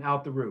sheetrock and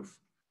out the roof.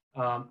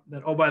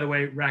 That, oh, by the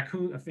way,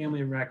 a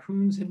family of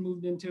raccoons had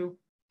moved into.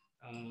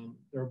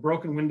 There were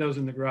broken windows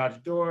in the garage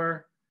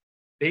door.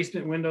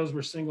 Basement windows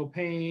were single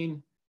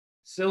pane.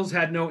 Sills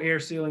had no air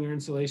sealing or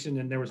insulation,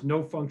 and there was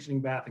no functioning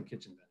bath and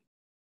kitchen venting.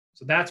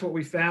 So that's what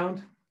we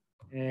found.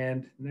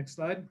 And next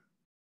slide.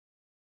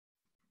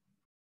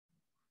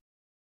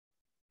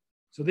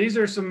 So these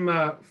are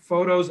some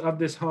photos of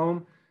this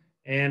home,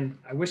 and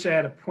I wish I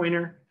had a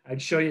pointer.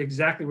 I'd show you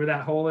exactly where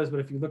that hole is, but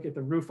if you look at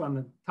the roof on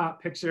the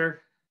top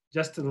picture,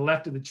 just to the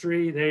left of the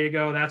tree, there you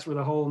go, that's where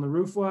the hole in the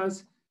roof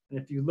was. And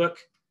if you look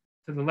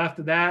to the left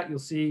of that, you'll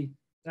see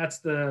that's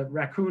the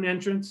raccoon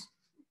entrance.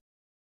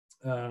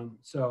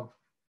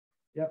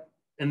 Yep.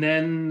 And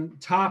then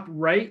top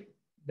right,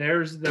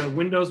 there's the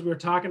windows we were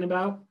talking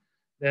about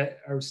that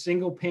are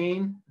single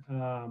pane.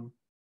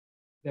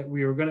 That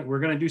we're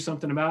gonna do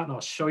something about, and I'll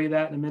show you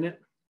that in a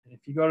minute. And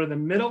if you go to the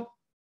middle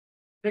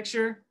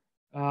picture,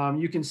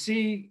 you can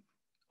see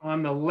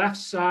on the left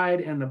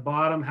side and the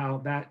bottom how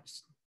that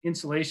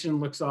insulation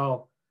looks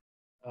all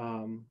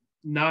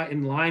not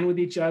in line with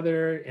each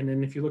other. And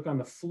then if you look on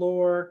the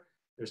floor,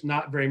 there's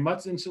not very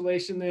much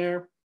insulation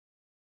there.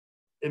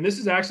 And this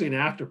is actually an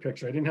after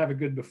picture. I didn't have a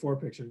good before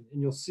picture.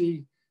 And you'll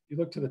see, if you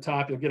look to the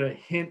top, you'll get a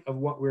hint of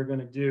what we're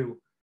gonna do,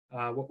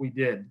 what we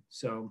did.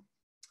 So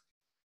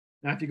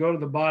now, if you go to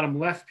the bottom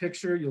left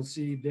picture, you'll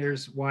see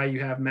there's why you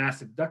have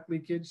massive duct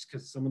leakage,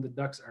 because some of the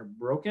ducts are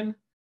broken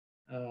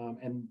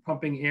and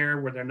pumping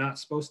air where they're not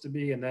supposed to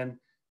be. And then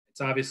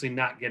it's obviously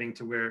not getting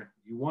to where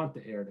you want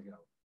the air to go.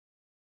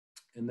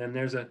 And then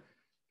there's a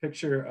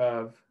picture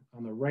of,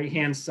 on the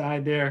right-hand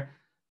side there,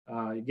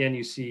 again,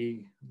 you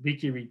see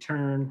leaky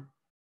return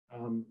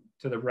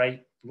to the right,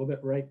 a little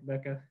bit right,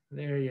 Becca.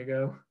 There you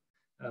go.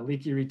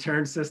 Leaky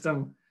return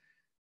system.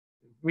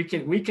 We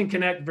can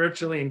connect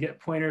virtually and get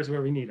pointers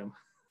where we need them.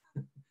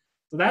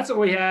 So that's what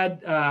we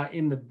had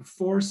in the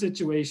before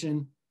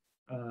situation.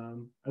 Are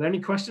there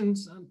any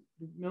questions,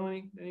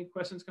 Melanie? Any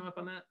questions come up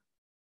on that?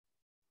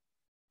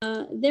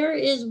 There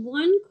is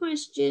one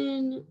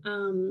question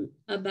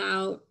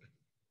about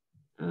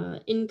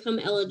income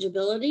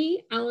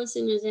eligibility.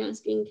 Allison is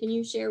asking, can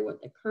you share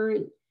what the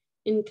current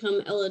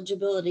income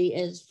eligibility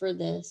is for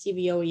the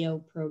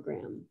CVOEO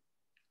program?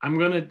 I'm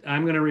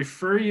gonna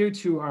refer you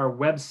to our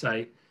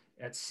website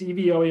at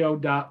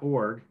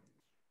cvoeo.org.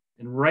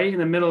 And right in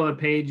the middle of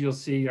the page, you'll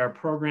see our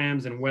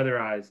programs and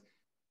weatherize.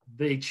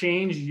 They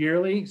change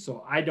yearly,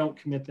 so I don't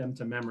commit them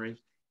to memory.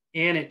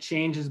 And it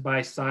changes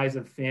by size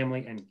of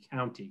family and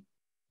county.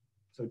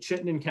 So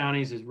Chittenden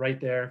Counties is right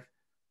there.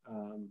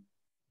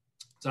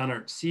 It's on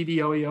our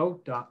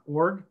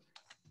cvoeo.org.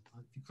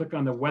 If you click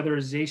on the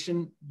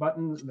weatherization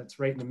button, that's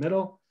right in the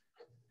middle,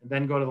 and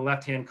then go to the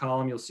left-hand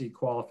column, you'll see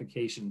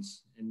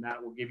qualifications, and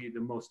that will give you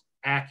the most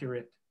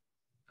accurate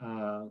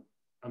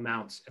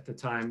amounts at the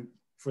time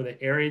for the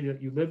area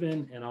that you live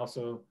in and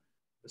also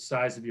the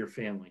size of your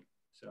family.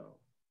 So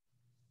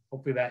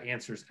hopefully that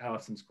answers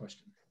Allison's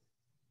question.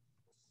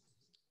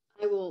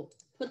 I will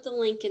put the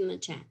link in the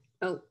chat.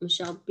 Oh,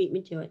 Michelle beat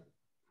me to it.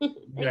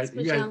 Thanks,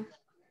 Michelle.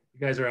 You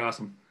guys are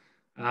awesome.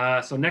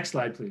 So next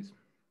slide, please.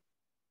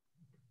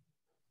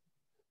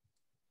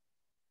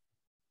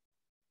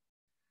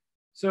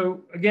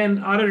 So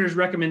again, auditor's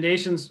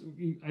recommendations,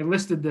 I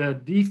listed the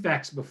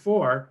defects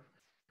before.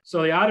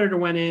 So the auditor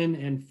went in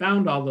and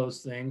found all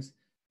those things.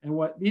 And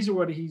these are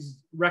what he's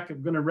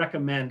going to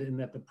recommend and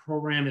that the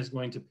program is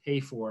going to pay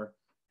for.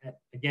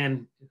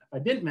 Again, if I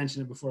didn't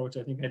mention it before, which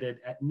I think I did,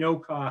 at no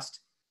cost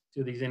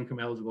to these income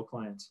eligible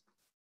clients.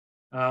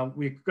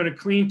 We're going to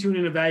clean, tune,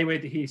 and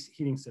evaluate the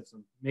heating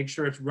system. Make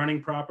sure it's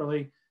running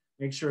properly.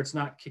 Make sure it's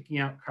not kicking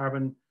out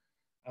carbon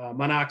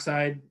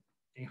monoxide,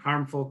 a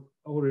harmful,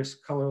 odorous,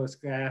 colorless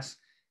gas.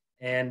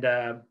 And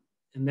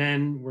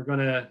then we're going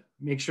to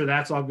make sure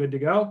that's all good to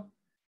go.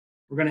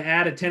 We're going to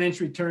add a 10-inch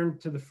return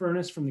to the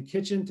furnace from the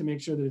kitchen to make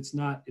sure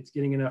that it's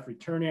getting enough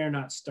return air,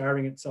 not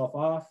starving itself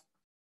off,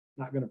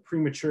 not going to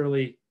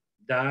prematurely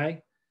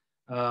die.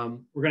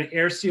 We're going to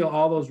air seal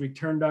all those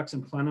return ducts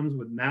and plenums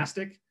with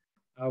mastic,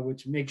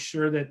 which makes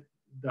sure that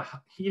the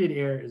heated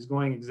air is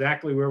going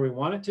exactly where we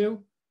want it to,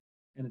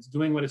 and it's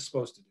doing what it's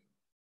supposed to do.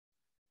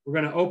 We're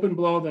going to open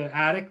blow the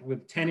attic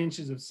with 10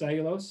 inches of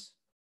cellulose.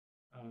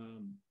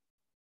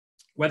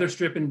 Weather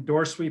strip and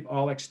door sweep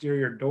all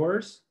exterior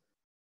doors.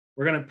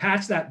 We're going to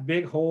patch that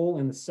big hole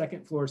in the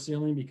second floor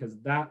ceiling because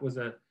that was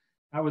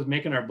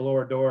making our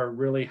blower door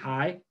really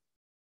high,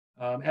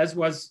 as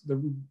was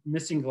the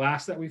missing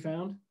glass that we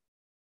found.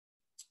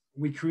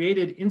 We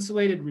created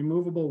insulated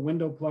removable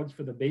window plugs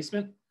for the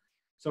basement.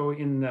 So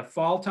in the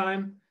fall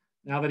time,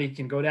 now that he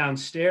can go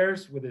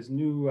downstairs with his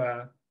new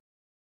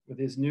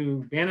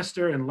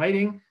banister and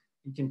lighting,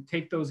 he can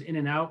take those in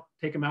and out,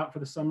 take them out for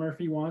the summer if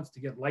he wants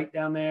to get light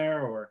down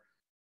there or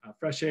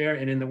fresh air.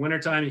 And in the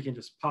wintertime, you can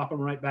just pop them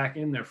right back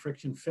in. They're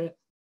friction fit,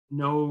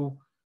 no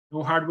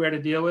hardware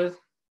to deal with.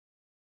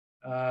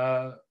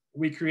 We're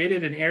going to create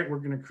an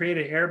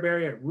air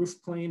barrier at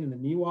roof plane in the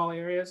knee wall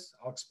areas.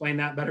 I'll explain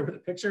that better with a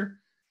picture.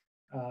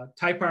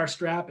 Type R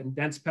strap and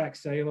dense pack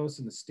cellulose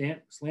in the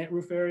slant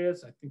roof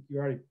areas. I think we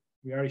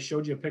already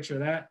showed you a picture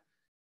of that.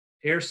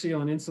 Air seal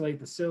and insulate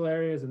the sill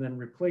areas, and then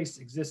replace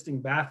existing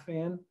bath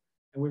fan.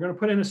 And we're going to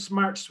put in a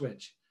smart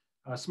switch.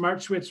 A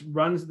smart switch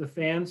runs the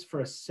fans for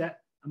a set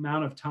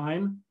amount of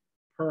time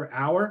per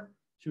hour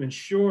to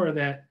ensure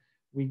that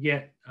we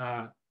get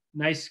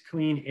nice,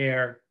 clean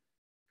air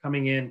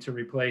coming in to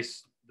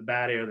replace the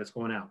bad air that's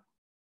going out.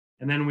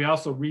 And then we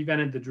also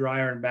revented the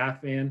dryer and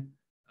bath fan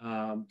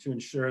to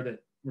ensure that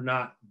we're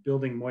not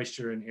building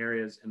moisture in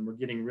areas and we're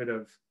getting rid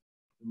of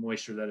the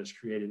moisture that is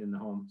created in the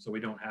home so we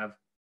don't have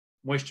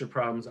moisture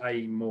problems,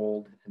 i.e.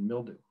 mold and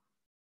mildew.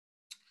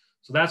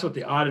 So that's what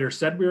the auditor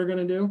said we were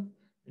going to do.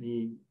 And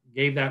he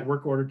gave that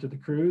work order to the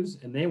crews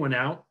and they went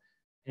out,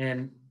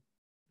 and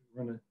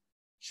we're going to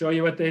show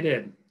you what they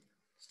did.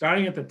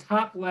 Starting at the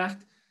top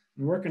left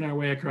and working our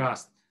way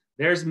across.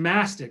 There's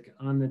mastic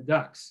on the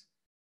ducts.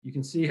 You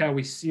can see how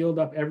we sealed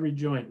up every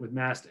joint with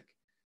mastic.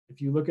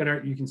 If you look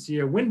at you can see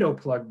a window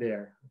plug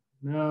there.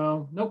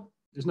 Nope,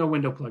 there's no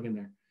window plug in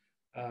there.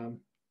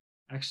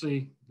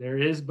 Actually, there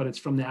is, but it's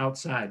from the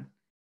outside.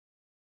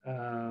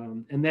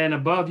 And then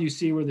above, you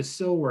see where the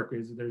sill work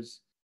is.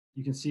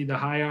 You can see the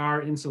high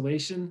R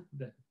insulation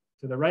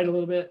to the right a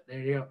little bit. There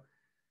you go.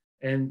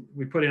 And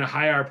we put in a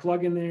high R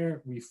plug in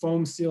there. We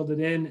foam sealed it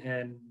in,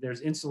 and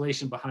there's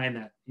insulation behind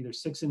that, either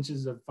 6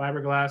 inches of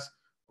fiberglass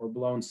or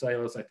blown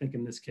cellulose. I think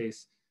in this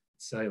case,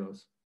 it's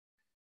cellulose.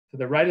 To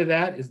the right of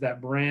that is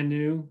that brand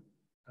new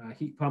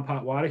heat pump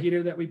hot water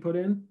heater that we put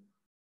in.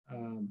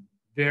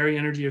 Very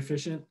energy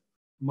efficient,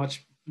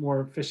 much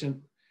more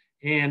efficient,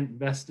 and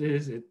best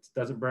is it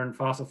doesn't burn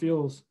fossil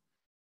fuels.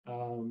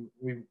 Another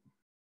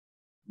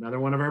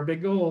one of our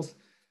big goals,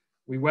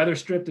 we weather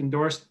stripped and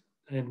door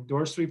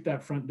sweep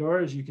that front door.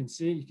 As you can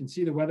see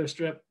the weather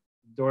strip.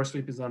 Door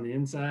sweep is on the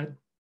inside.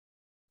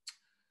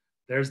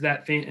 There's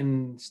that,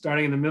 and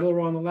starting in the middle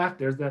row on the left,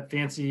 there's that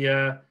fancy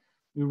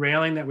new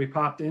railing that we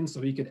popped in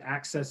so he could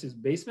access his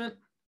basement.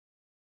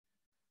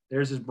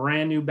 There's his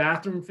brand new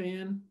bathroom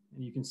fan.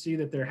 And you can see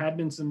that there had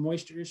been some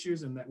moisture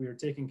issues and that we were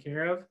taking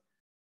care of.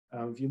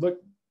 If you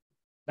look,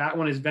 that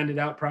one is vented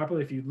out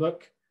properly. If you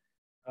look,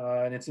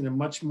 and it's in a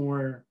much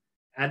more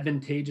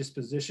advantageous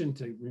position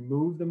to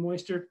remove the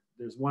moisture.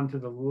 There's one to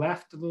the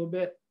left a little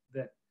bit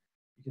that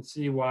you can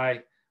see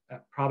why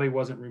that probably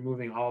wasn't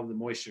removing all of the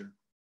moisture.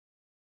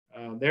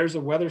 There's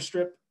a weather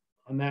strip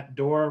on that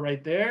door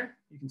right there.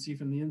 You can see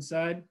from the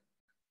inside.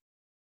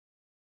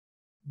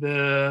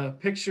 The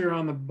picture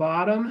on the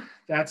bottom,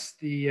 that's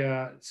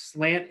the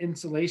slant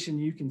insulation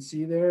you can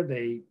see there.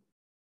 They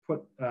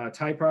put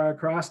tie bar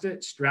across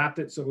it, strapped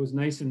it so it was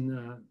nice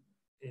and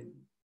it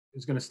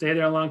was going to stay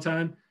there a long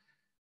time.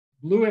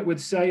 Blew it with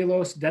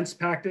cellulose, dense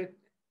packed it,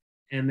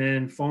 and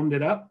then foamed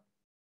it up.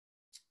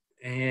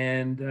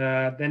 And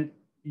then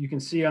you can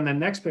see on the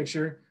next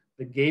picture,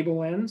 the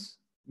gable ends.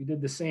 We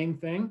did the same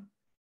thing.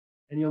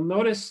 And you'll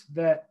notice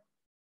that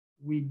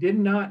we did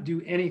not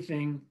do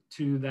anything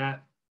to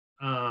that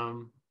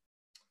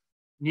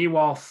knee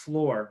wall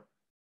floor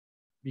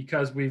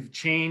because we've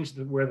changed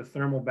where the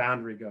thermal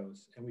boundary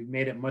goes, and we've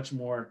made it much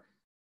more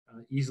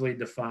easily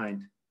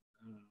defined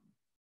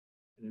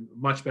and a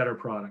much better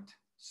product.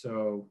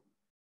 So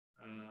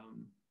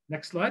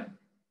next slide.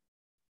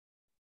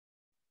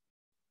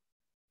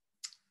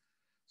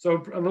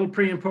 So a little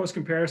pre and post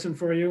comparison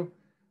for you.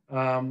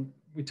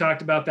 We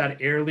talked about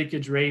that air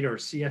leakage rate, or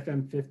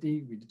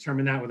CFM50. We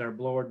determined that with our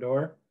blower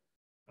door.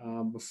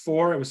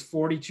 Before it was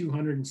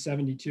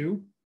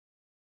 4,272.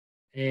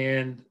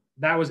 And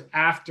that was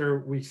after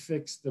we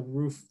fixed the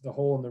roof, the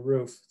hole in the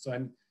roof. So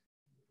I'm,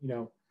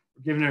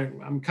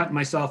 I'm cutting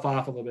myself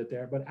off a little bit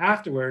there, but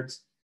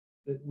afterwards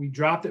we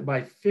dropped it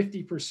by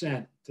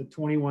 50% to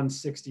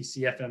 2160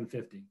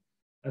 CFM50.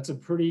 That's a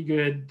pretty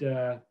good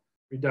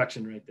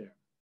reduction right there.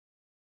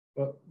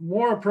 But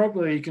more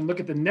appropriately, you can look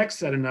at the next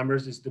set of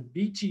numbers is the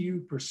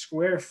BTU per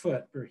square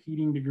foot per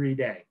heating degree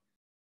day.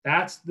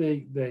 That's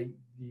the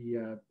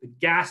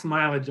gas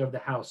mileage of the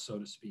house, so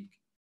to speak.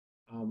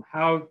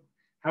 How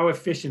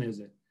efficient is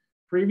it?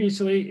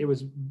 Previously, it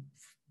was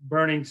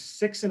burning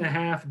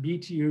 6.5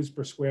 BTUs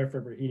per square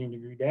foot per heating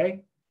degree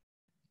day.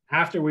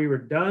 After we were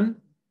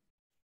done,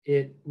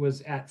 it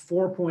was at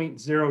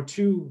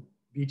 4.02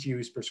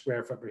 BTUs per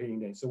square foot per heating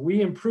day. So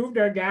we improved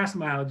our gas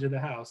mileage of the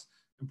house,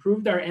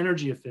 improved our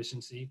energy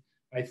efficiency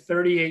by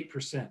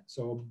 38%.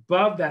 So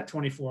above that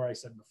 24 I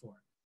said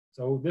before.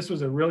 So this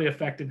was a really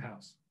effective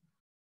house.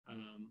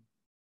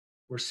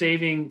 We're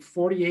saving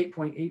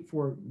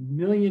 48.84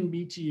 million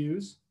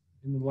BTUs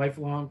in the life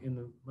of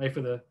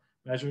the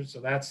measure. So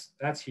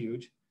that's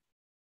huge.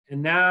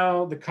 And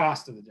now the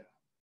cost of the job.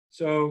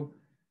 So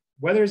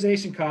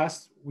weatherization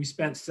costs, we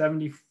spent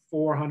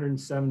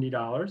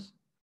 $7,470.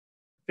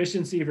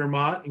 Efficiency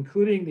Vermont,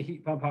 including the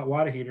heat pump hot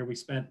water heater, we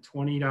spent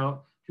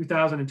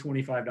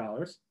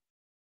 $2,025.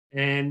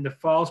 And the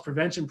falls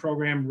prevention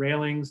program,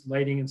 railings,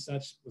 lighting, and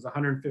such was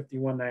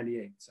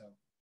 $151.98.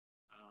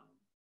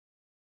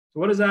 So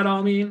what does that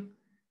all mean?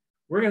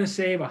 We're going to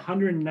save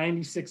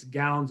 196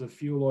 gallons of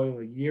fuel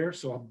oil a year,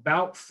 so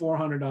about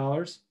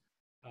 $400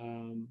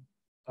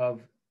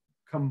 of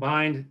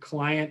combined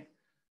client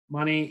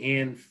money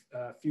and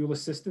fuel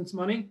assistance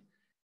money.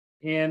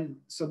 And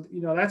so,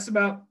 that's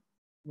about,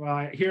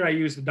 well, here I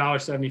used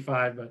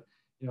 $1.75, but,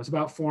 it's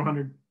about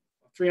 $350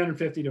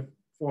 to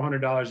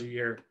 $400 a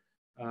year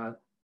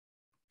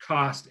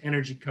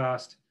energy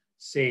cost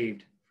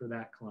saved for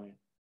that client.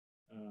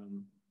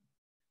 And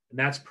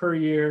that's per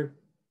year.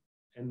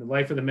 And the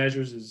life of the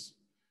measures is,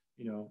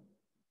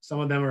 some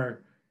of them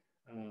are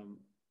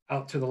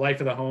out to the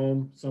life of the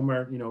home. Some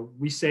are,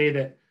 we say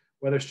that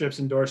weather strips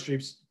and door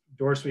sweeps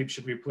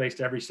should be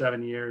replaced every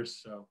 7 years.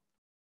 So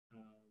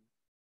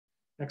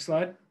next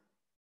slide.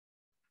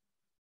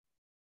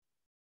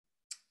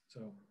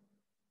 So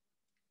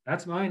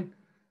that's mine.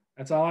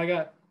 That's all I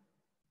got.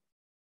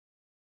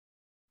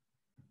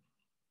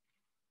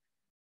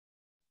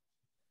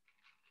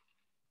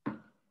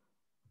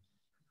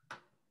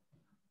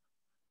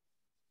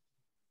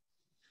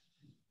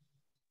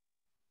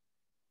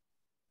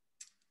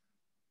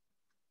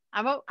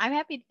 I'm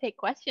happy to take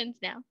questions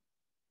now.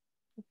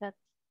 If that's...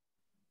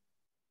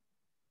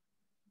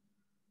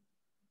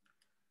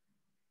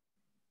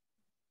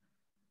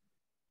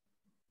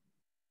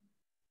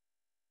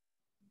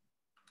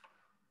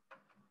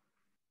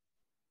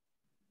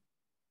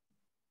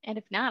 And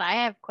if not, I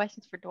have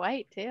questions for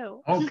Dwight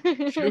too. Oh,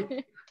 shoot.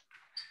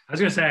 I was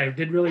going to say I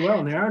did really well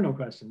and there are no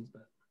questions,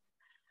 but.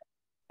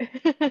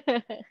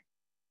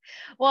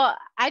 Well,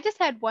 I just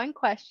had one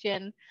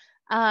question,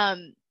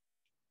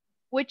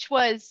 which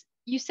was,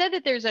 you said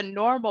that there's a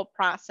normal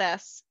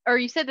process, or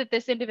you said that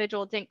this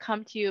individual didn't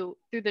come to you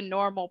through the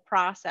normal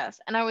process.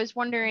 And I was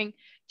wondering,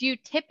 do you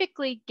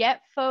typically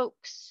get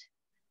folks,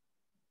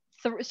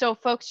 so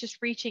folks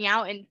just reaching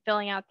out and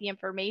filling out the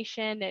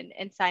information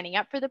and signing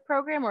up for the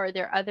program, or are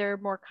there other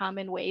more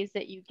common ways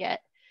that you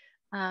get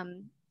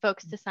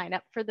folks to sign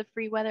up for the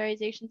free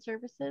weatherization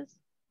services?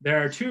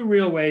 There are two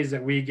real ways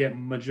that we get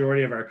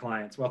majority of our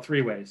clients. Well,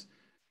 three ways.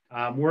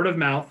 Word of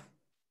mouth,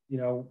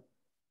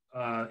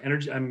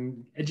 energy.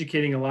 I'm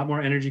educating a lot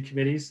more energy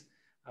committees.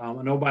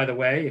 And oh, by the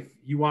way, if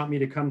you want me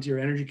to come to your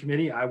energy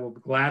committee, I will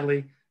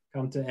gladly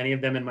come to any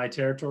of them in my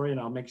territory. And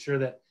I'll make sure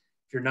that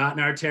if you're not in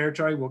our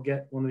territory, we'll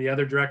get one of the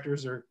other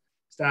directors or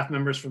staff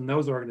members from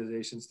those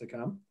organizations to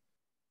come.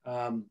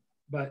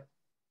 But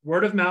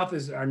word of mouth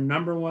is our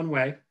number one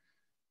way.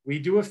 We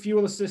do a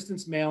fuel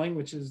assistance mailing,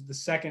 which is the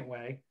second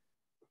way.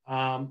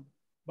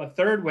 But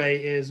third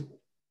way is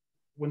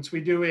once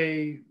we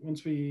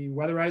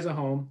weatherize a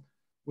home,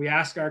 we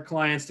ask our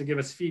clients to give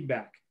us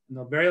feedback. And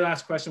the very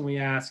last question we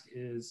ask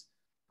is,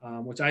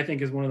 which I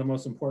think is one of the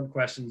most important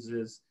questions,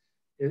 is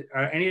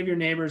are any of your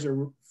neighbors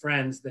or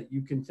friends that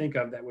you can think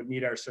of that would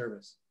need our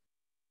service?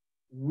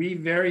 We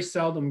very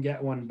seldom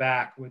get one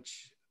back,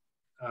 which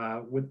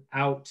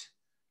without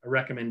a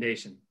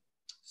recommendation.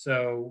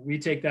 So we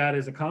take that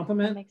as a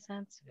compliment. That makes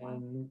sense. Wow.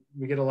 And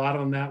we get a lot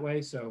of them that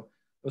way. So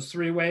those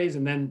three ways,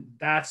 and then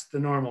that's the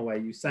normal way.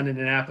 You send in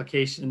an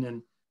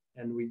application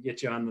and we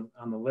get you on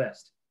the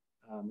list.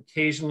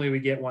 Occasionally we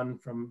get one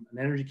from an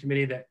energy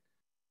committee that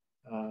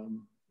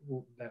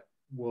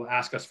will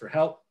ask us for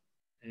help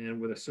and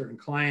with a certain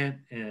client,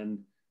 and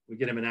we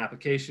get them an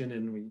application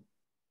and we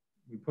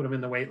put them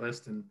in the wait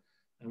list and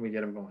we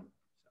get them going.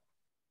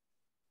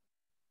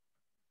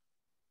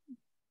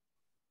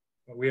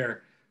 But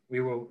we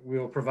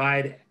will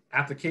provide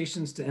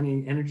applications to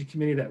any energy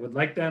committee that would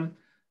like them,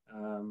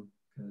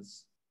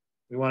 because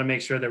we want to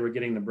make sure that we're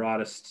getting the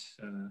broadest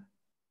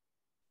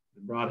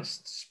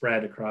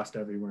spread across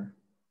everywhere.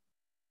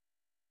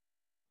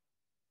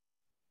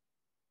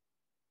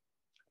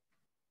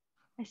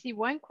 I see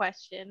one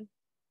question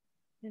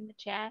in the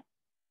chat,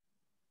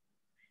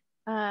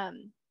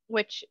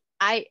 which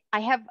I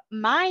have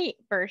my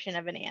version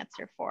of an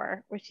answer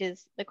for, which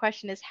is, the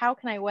question is, how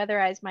can I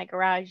weatherize my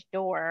garage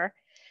door?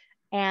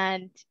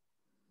 And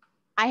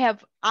I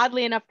have,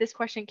 oddly enough, this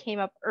question came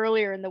up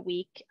earlier in the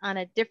week on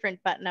a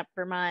different Button Up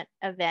Vermont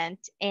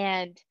event.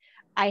 And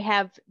I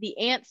have the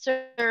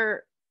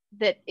answer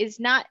that is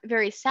not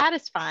very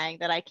satisfying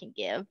that I can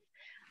give,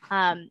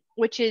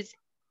 which is,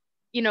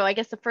 I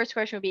guess the first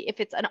question would be if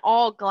it's an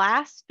all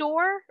glass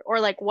door, or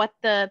like what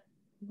the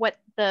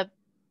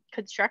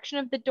construction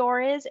of the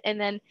door is. And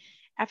then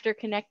after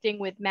connecting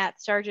with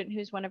Matt Sargent,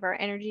 who's one of our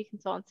energy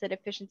consultants at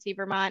Efficiency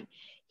Vermont,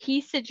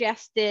 he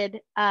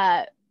suggested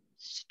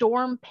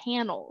storm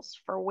panels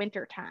for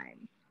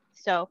wintertime.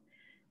 So,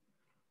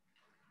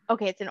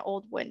 okay, it's an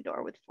old wind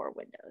door with 4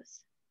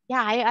 windows.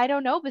 Yeah, I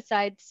don't know.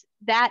 Besides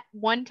that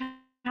one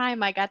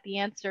time I got the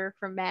answer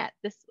from Matt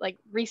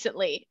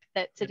recently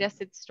that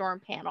suggested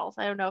storm panels.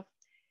 I don't know if...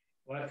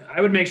 Well,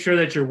 I would make sure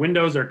that your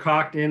windows are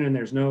caulked in and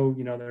there's no,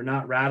 they're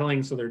not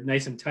rattling, so they're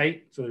nice and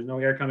tight, so there's no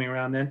air coming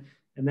around then.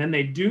 And then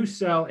they do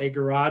sell a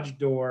garage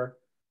door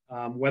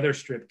weather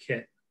strip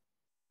kit.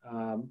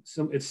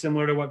 So it's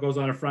similar to what goes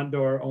on a front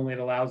door, only it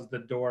allows the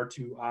door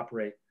to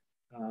operate.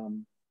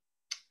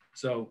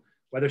 So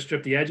weather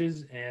strip the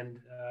edges and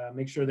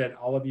make sure that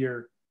all of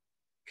your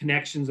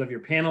connections of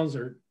your panels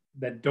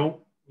that don't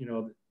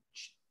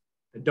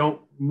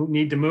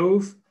need to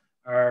move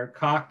are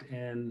caulked,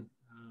 and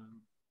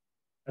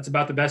that's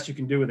about the best you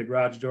can do with a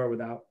garage door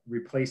without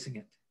replacing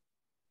it.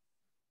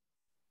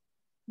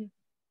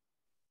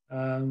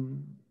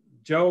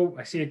 Joe,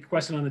 I see a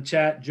question on the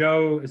chat.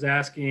 Joe is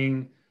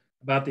asking,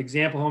 about the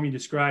example home you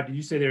described, did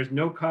you say there's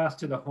no cost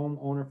to the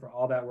homeowner for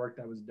all that work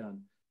that was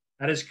done?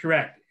 That is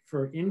correct.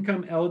 For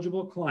income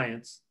eligible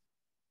clients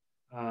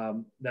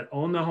that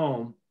own the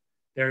home,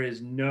 there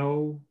is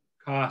no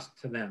cost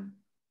to them.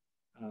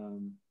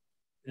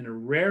 In a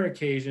rare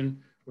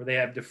occasion where they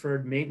have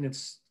deferred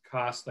maintenance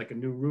costs, like a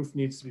new roof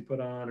needs to be put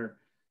on,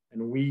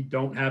 and we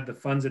don't have the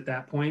funds at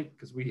that point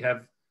because we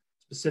have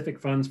specific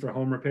funds for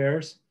home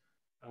repairs,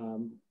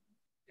 and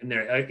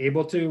they're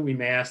able to, we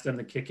may ask them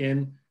to kick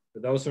in for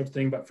those sorts of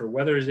things. But for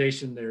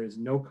weatherization, there is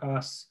no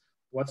costs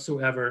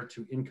whatsoever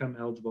to income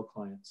eligible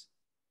clients.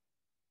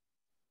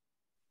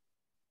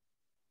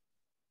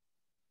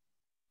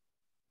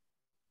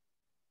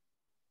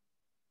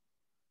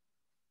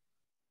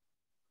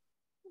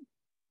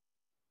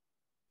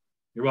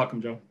 You're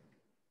welcome, Joe.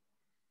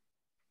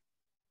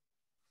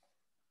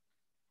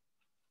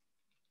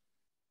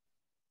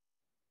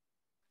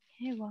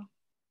 Okay, well,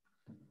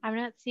 I'm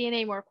not seeing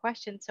any more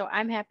questions, so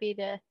I'm happy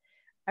to,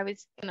 I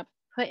was gonna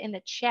put in the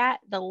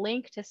chat the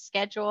link to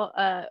schedule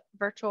a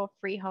virtual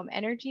free home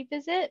energy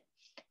visit.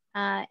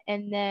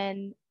 And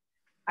then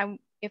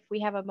if we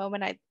have a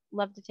moment, I'd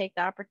love to take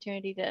the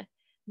opportunity to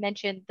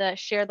mention the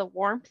Share the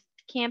Warmth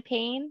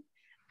campaign,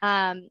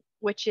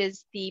 which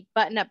is the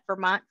Button Up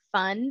Vermont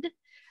Fund.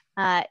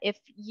 If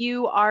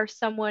you are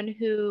someone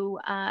who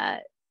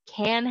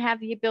can have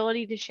the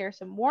ability to share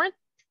some warmth,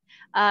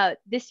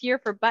 this year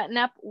for Button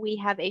Up, we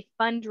have a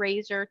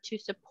fundraiser to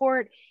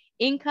support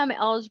income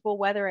eligible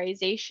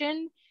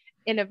weatherization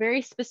in a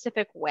very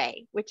specific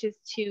way, which is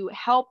to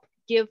help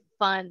give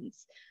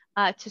funds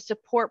to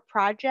support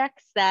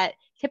projects that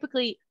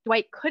typically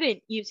Dwight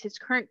couldn't use his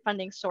current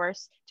funding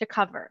source to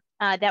cover.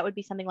 That would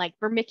be something like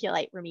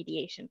vermiculite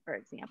remediation, for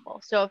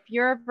example. So if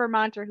you're a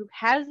Vermonter who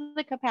has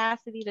the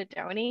capacity to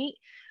donate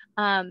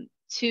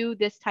to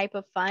this type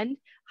of fund,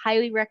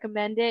 highly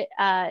recommend it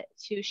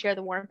to share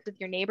the warmth with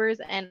your neighbors.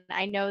 And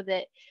I know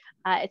that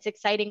it's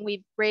exciting.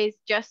 We've raised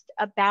just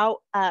about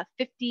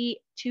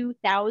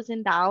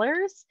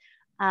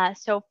 $52,000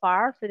 so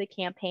far for the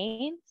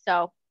campaign.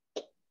 So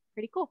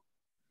pretty cool.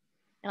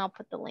 And I'll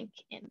put the link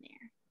in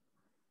there.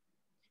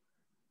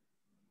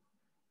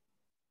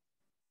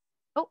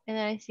 Oh, and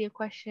then I see a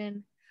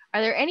question.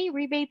 Are there any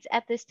rebates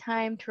at this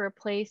time to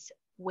replace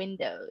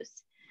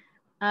windows?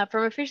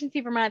 From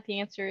Efficiency Vermont, the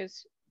answer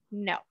is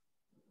no.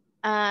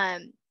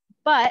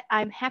 But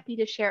I'm happy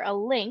to share a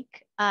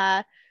link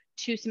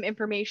to some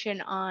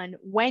information on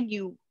when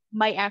you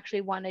might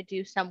actually want to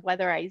do some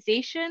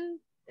weatherization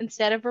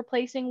instead of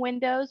replacing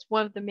windows.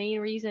 One of the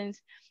main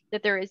reasons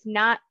that there is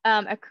not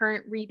a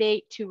current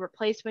rebate to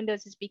replace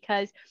windows is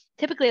because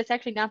typically it's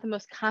actually not the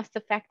most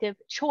cost-effective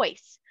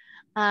choice.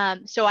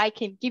 So I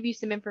can give you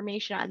some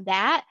information on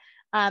that.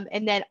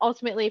 And then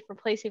ultimately, if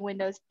replacing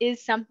windows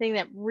is something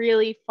that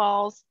really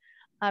falls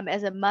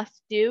as a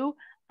must-do,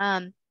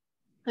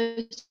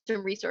 there's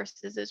some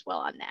resources as well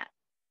on that.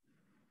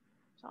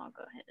 So I'll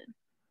go ahead and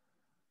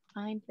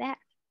find that.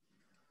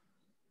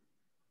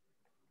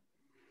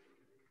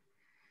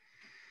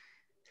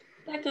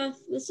 Becca,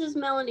 this is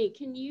Melanie.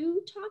 Can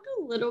you talk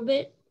a little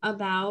bit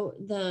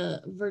about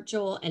the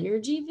virtual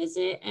energy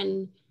visit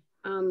and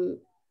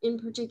in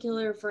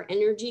particular for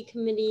energy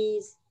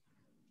committees,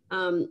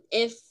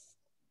 if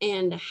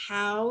and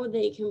how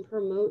they can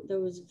promote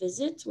those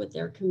visits with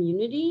their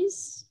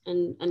communities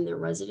and their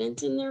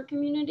residents in their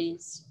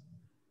communities?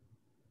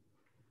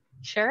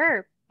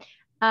 Sure.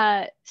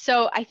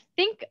 So I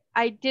think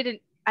I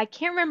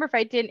can't remember if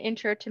I did an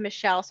intro to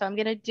Michelle, so I'm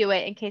going to do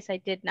it in case I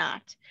did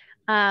not,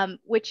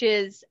 which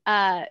is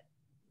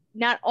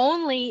not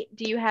only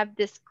do you have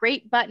this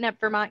great Button Up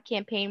Vermont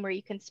campaign where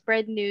you can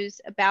spread news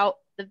about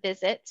the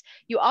visits,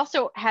 you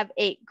also have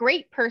a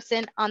great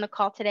person on the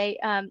call today,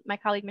 my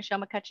colleague Michelle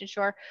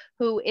McCutcheon-Shore,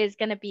 who is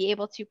going to be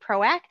able to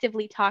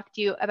proactively talk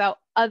to you about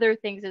other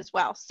things as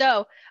well.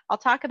 So I'll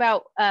talk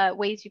about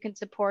ways you can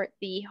support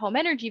the home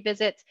energy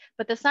visits,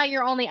 but that's not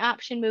your only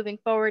option moving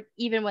forward,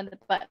 even when the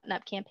Button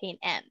Up campaign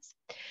ends.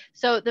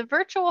 So the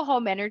virtual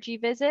home energy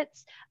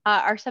visits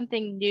are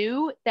something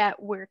new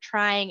that we're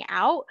trying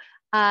out.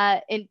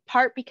 In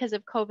part because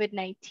of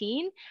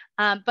COVID-19,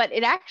 but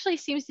it actually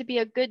seems to be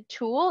a good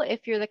tool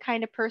if you're the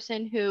kind of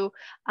person who,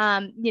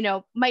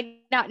 might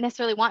not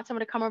necessarily want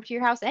someone to come over to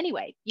your house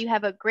anyway. You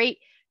have a great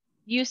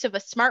use of a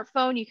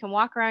smartphone. You can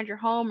walk around your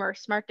home or a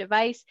smart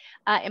device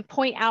and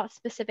point out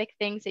specific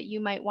things that you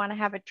might want to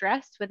have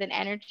addressed with an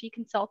energy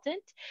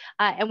consultant.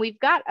 And we've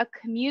got a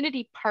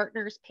community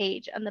partners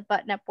page on the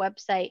Button Up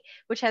website,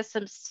 which has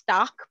some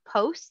stock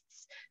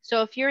posts.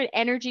 So if you're an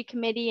energy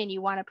committee and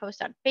you want to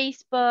post on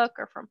Facebook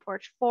or from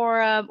Porch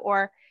Forum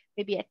or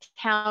maybe a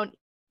town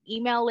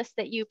email list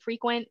that you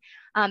frequent,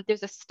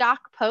 there's a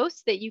stock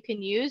post that you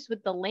can use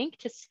with the link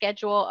to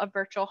schedule a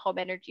virtual home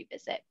energy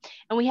visit.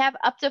 And we have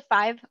up to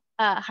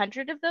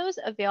 500 of those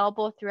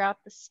available throughout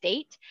the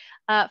state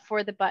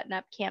for the Button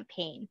Up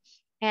campaign.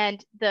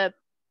 And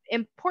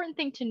important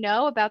thing to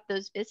know about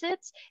those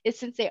visits is,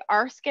 since they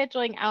are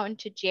scheduling out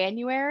into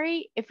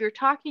January, if you're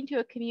talking to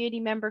a community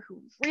member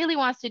who really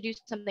wants to do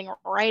something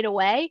right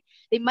away,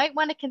 they might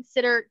want to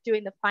consider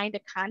doing the find a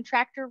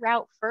contractor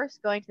route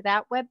first, going to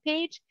that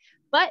webpage.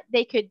 But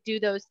they could do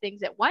those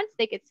things at once.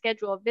 They could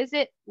schedule a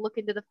visit, look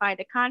into the find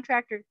a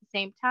contractor at the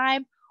same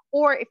time.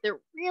 Or if they're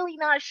really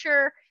not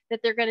sure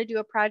that they're going to do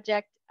a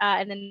project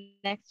in the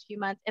next few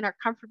months and are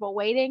comfortable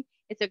waiting,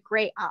 it's a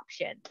great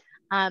option.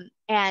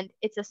 And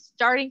it's a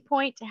starting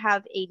point to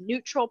have a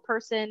neutral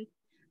person,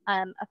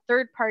 a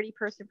third-party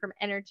person from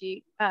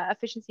Energy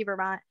Efficiency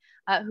Vermont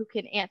who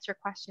can answer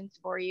questions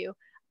for you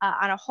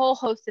on a whole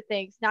host of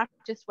things, not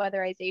just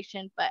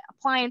weatherization, but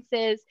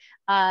appliances,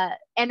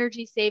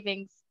 energy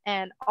savings,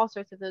 and all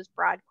sorts of those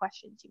broad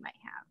questions you might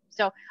have.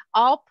 So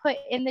I'll put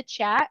in the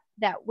chat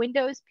that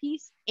Windows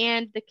piece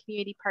and the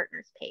community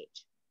partners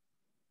page.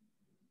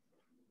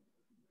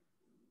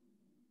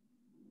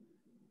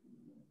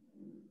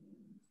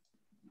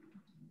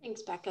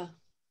 Thanks, Becca.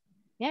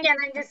 Yeah, and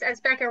I just,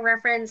 as Becca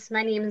referenced,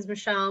 my name is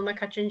Michelle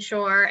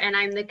McCutcheon-Shore, and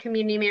I'm the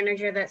community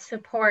manager that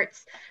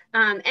supports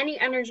any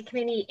energy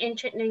community in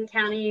Chittenden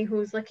County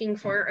who's looking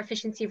for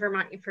Efficiency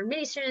Vermont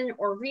information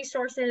or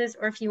resources,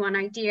 or if you want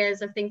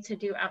ideas of things to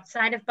do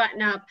outside of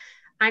Button Up,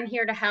 I'm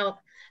here to help.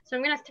 So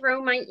I'm going to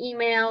throw my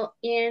email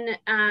in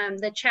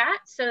the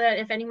chat so that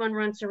if anyone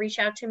wants to reach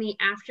out to me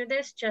after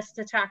this, just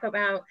to talk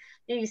about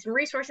maybe some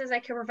resources I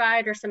can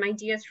provide or some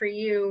ideas for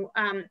you,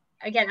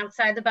 again,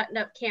 outside the Button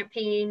Up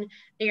campaign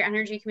that your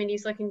energy committee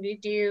is looking to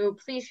do,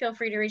 please feel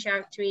free to reach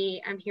out to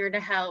me. I'm here to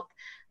help,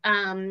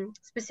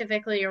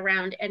 specifically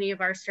around any of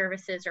our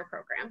services or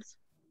programs.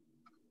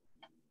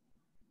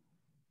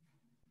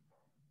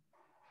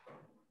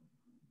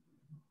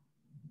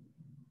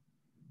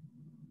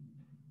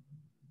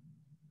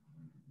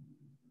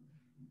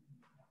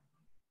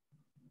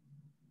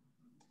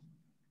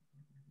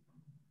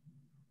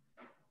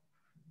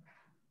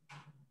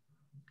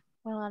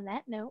 Well, on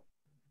that note,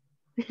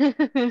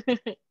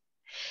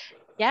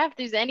 yeah, if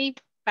there's any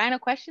final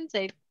questions,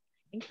 I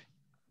think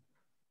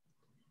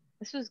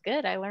this was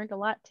good. I learned a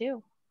lot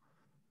too.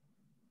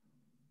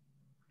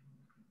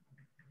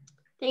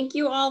 Thank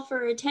you all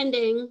for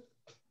attending.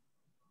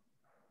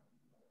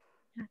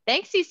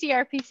 Thanks,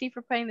 CCRPC,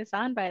 for putting this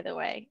on, by the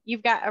way.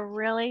 You've got a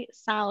really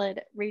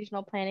solid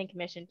regional planning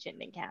commission,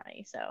 Chittenden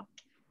County, so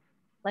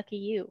lucky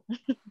you.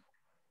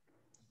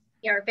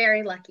 You're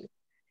very lucky.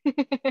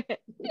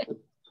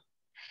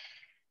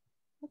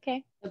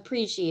 Okay.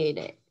 Appreciate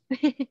it.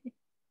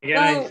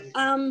 Again,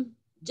 well,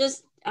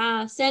 just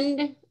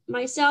send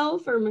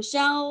myself or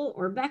Michelle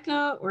or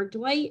Becca or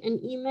Dwight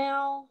an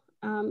email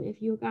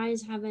if you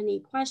guys have any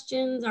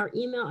questions. Our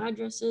email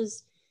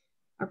addresses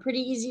are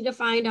pretty easy to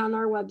find on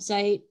our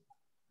website.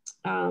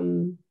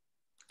 And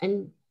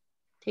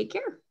take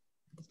care.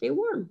 Stay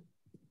warm.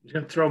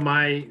 I'm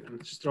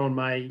just throwing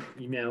my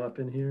email up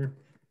in here.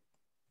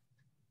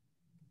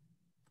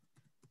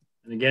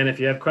 And again, if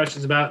you have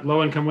questions about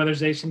low-income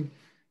weatherization,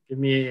 give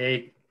me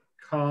a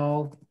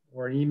call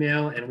or an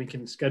email, and we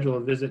can schedule a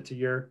visit to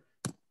your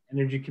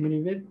energy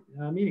committee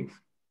meetings.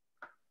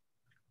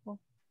 Cool.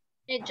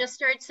 It just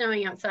started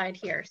snowing outside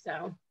here,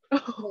 so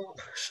good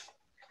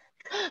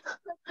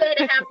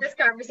to have this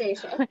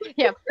conversation.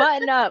 Yeah,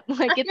 button up,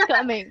 like it's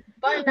coming.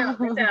 Button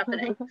up, it's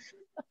happening.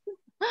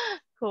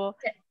 Cool.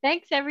 Okay.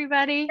 Thanks,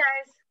 everybody.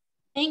 Guys.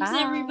 Thanks, Bye.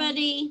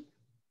 everybody.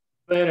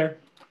 Later.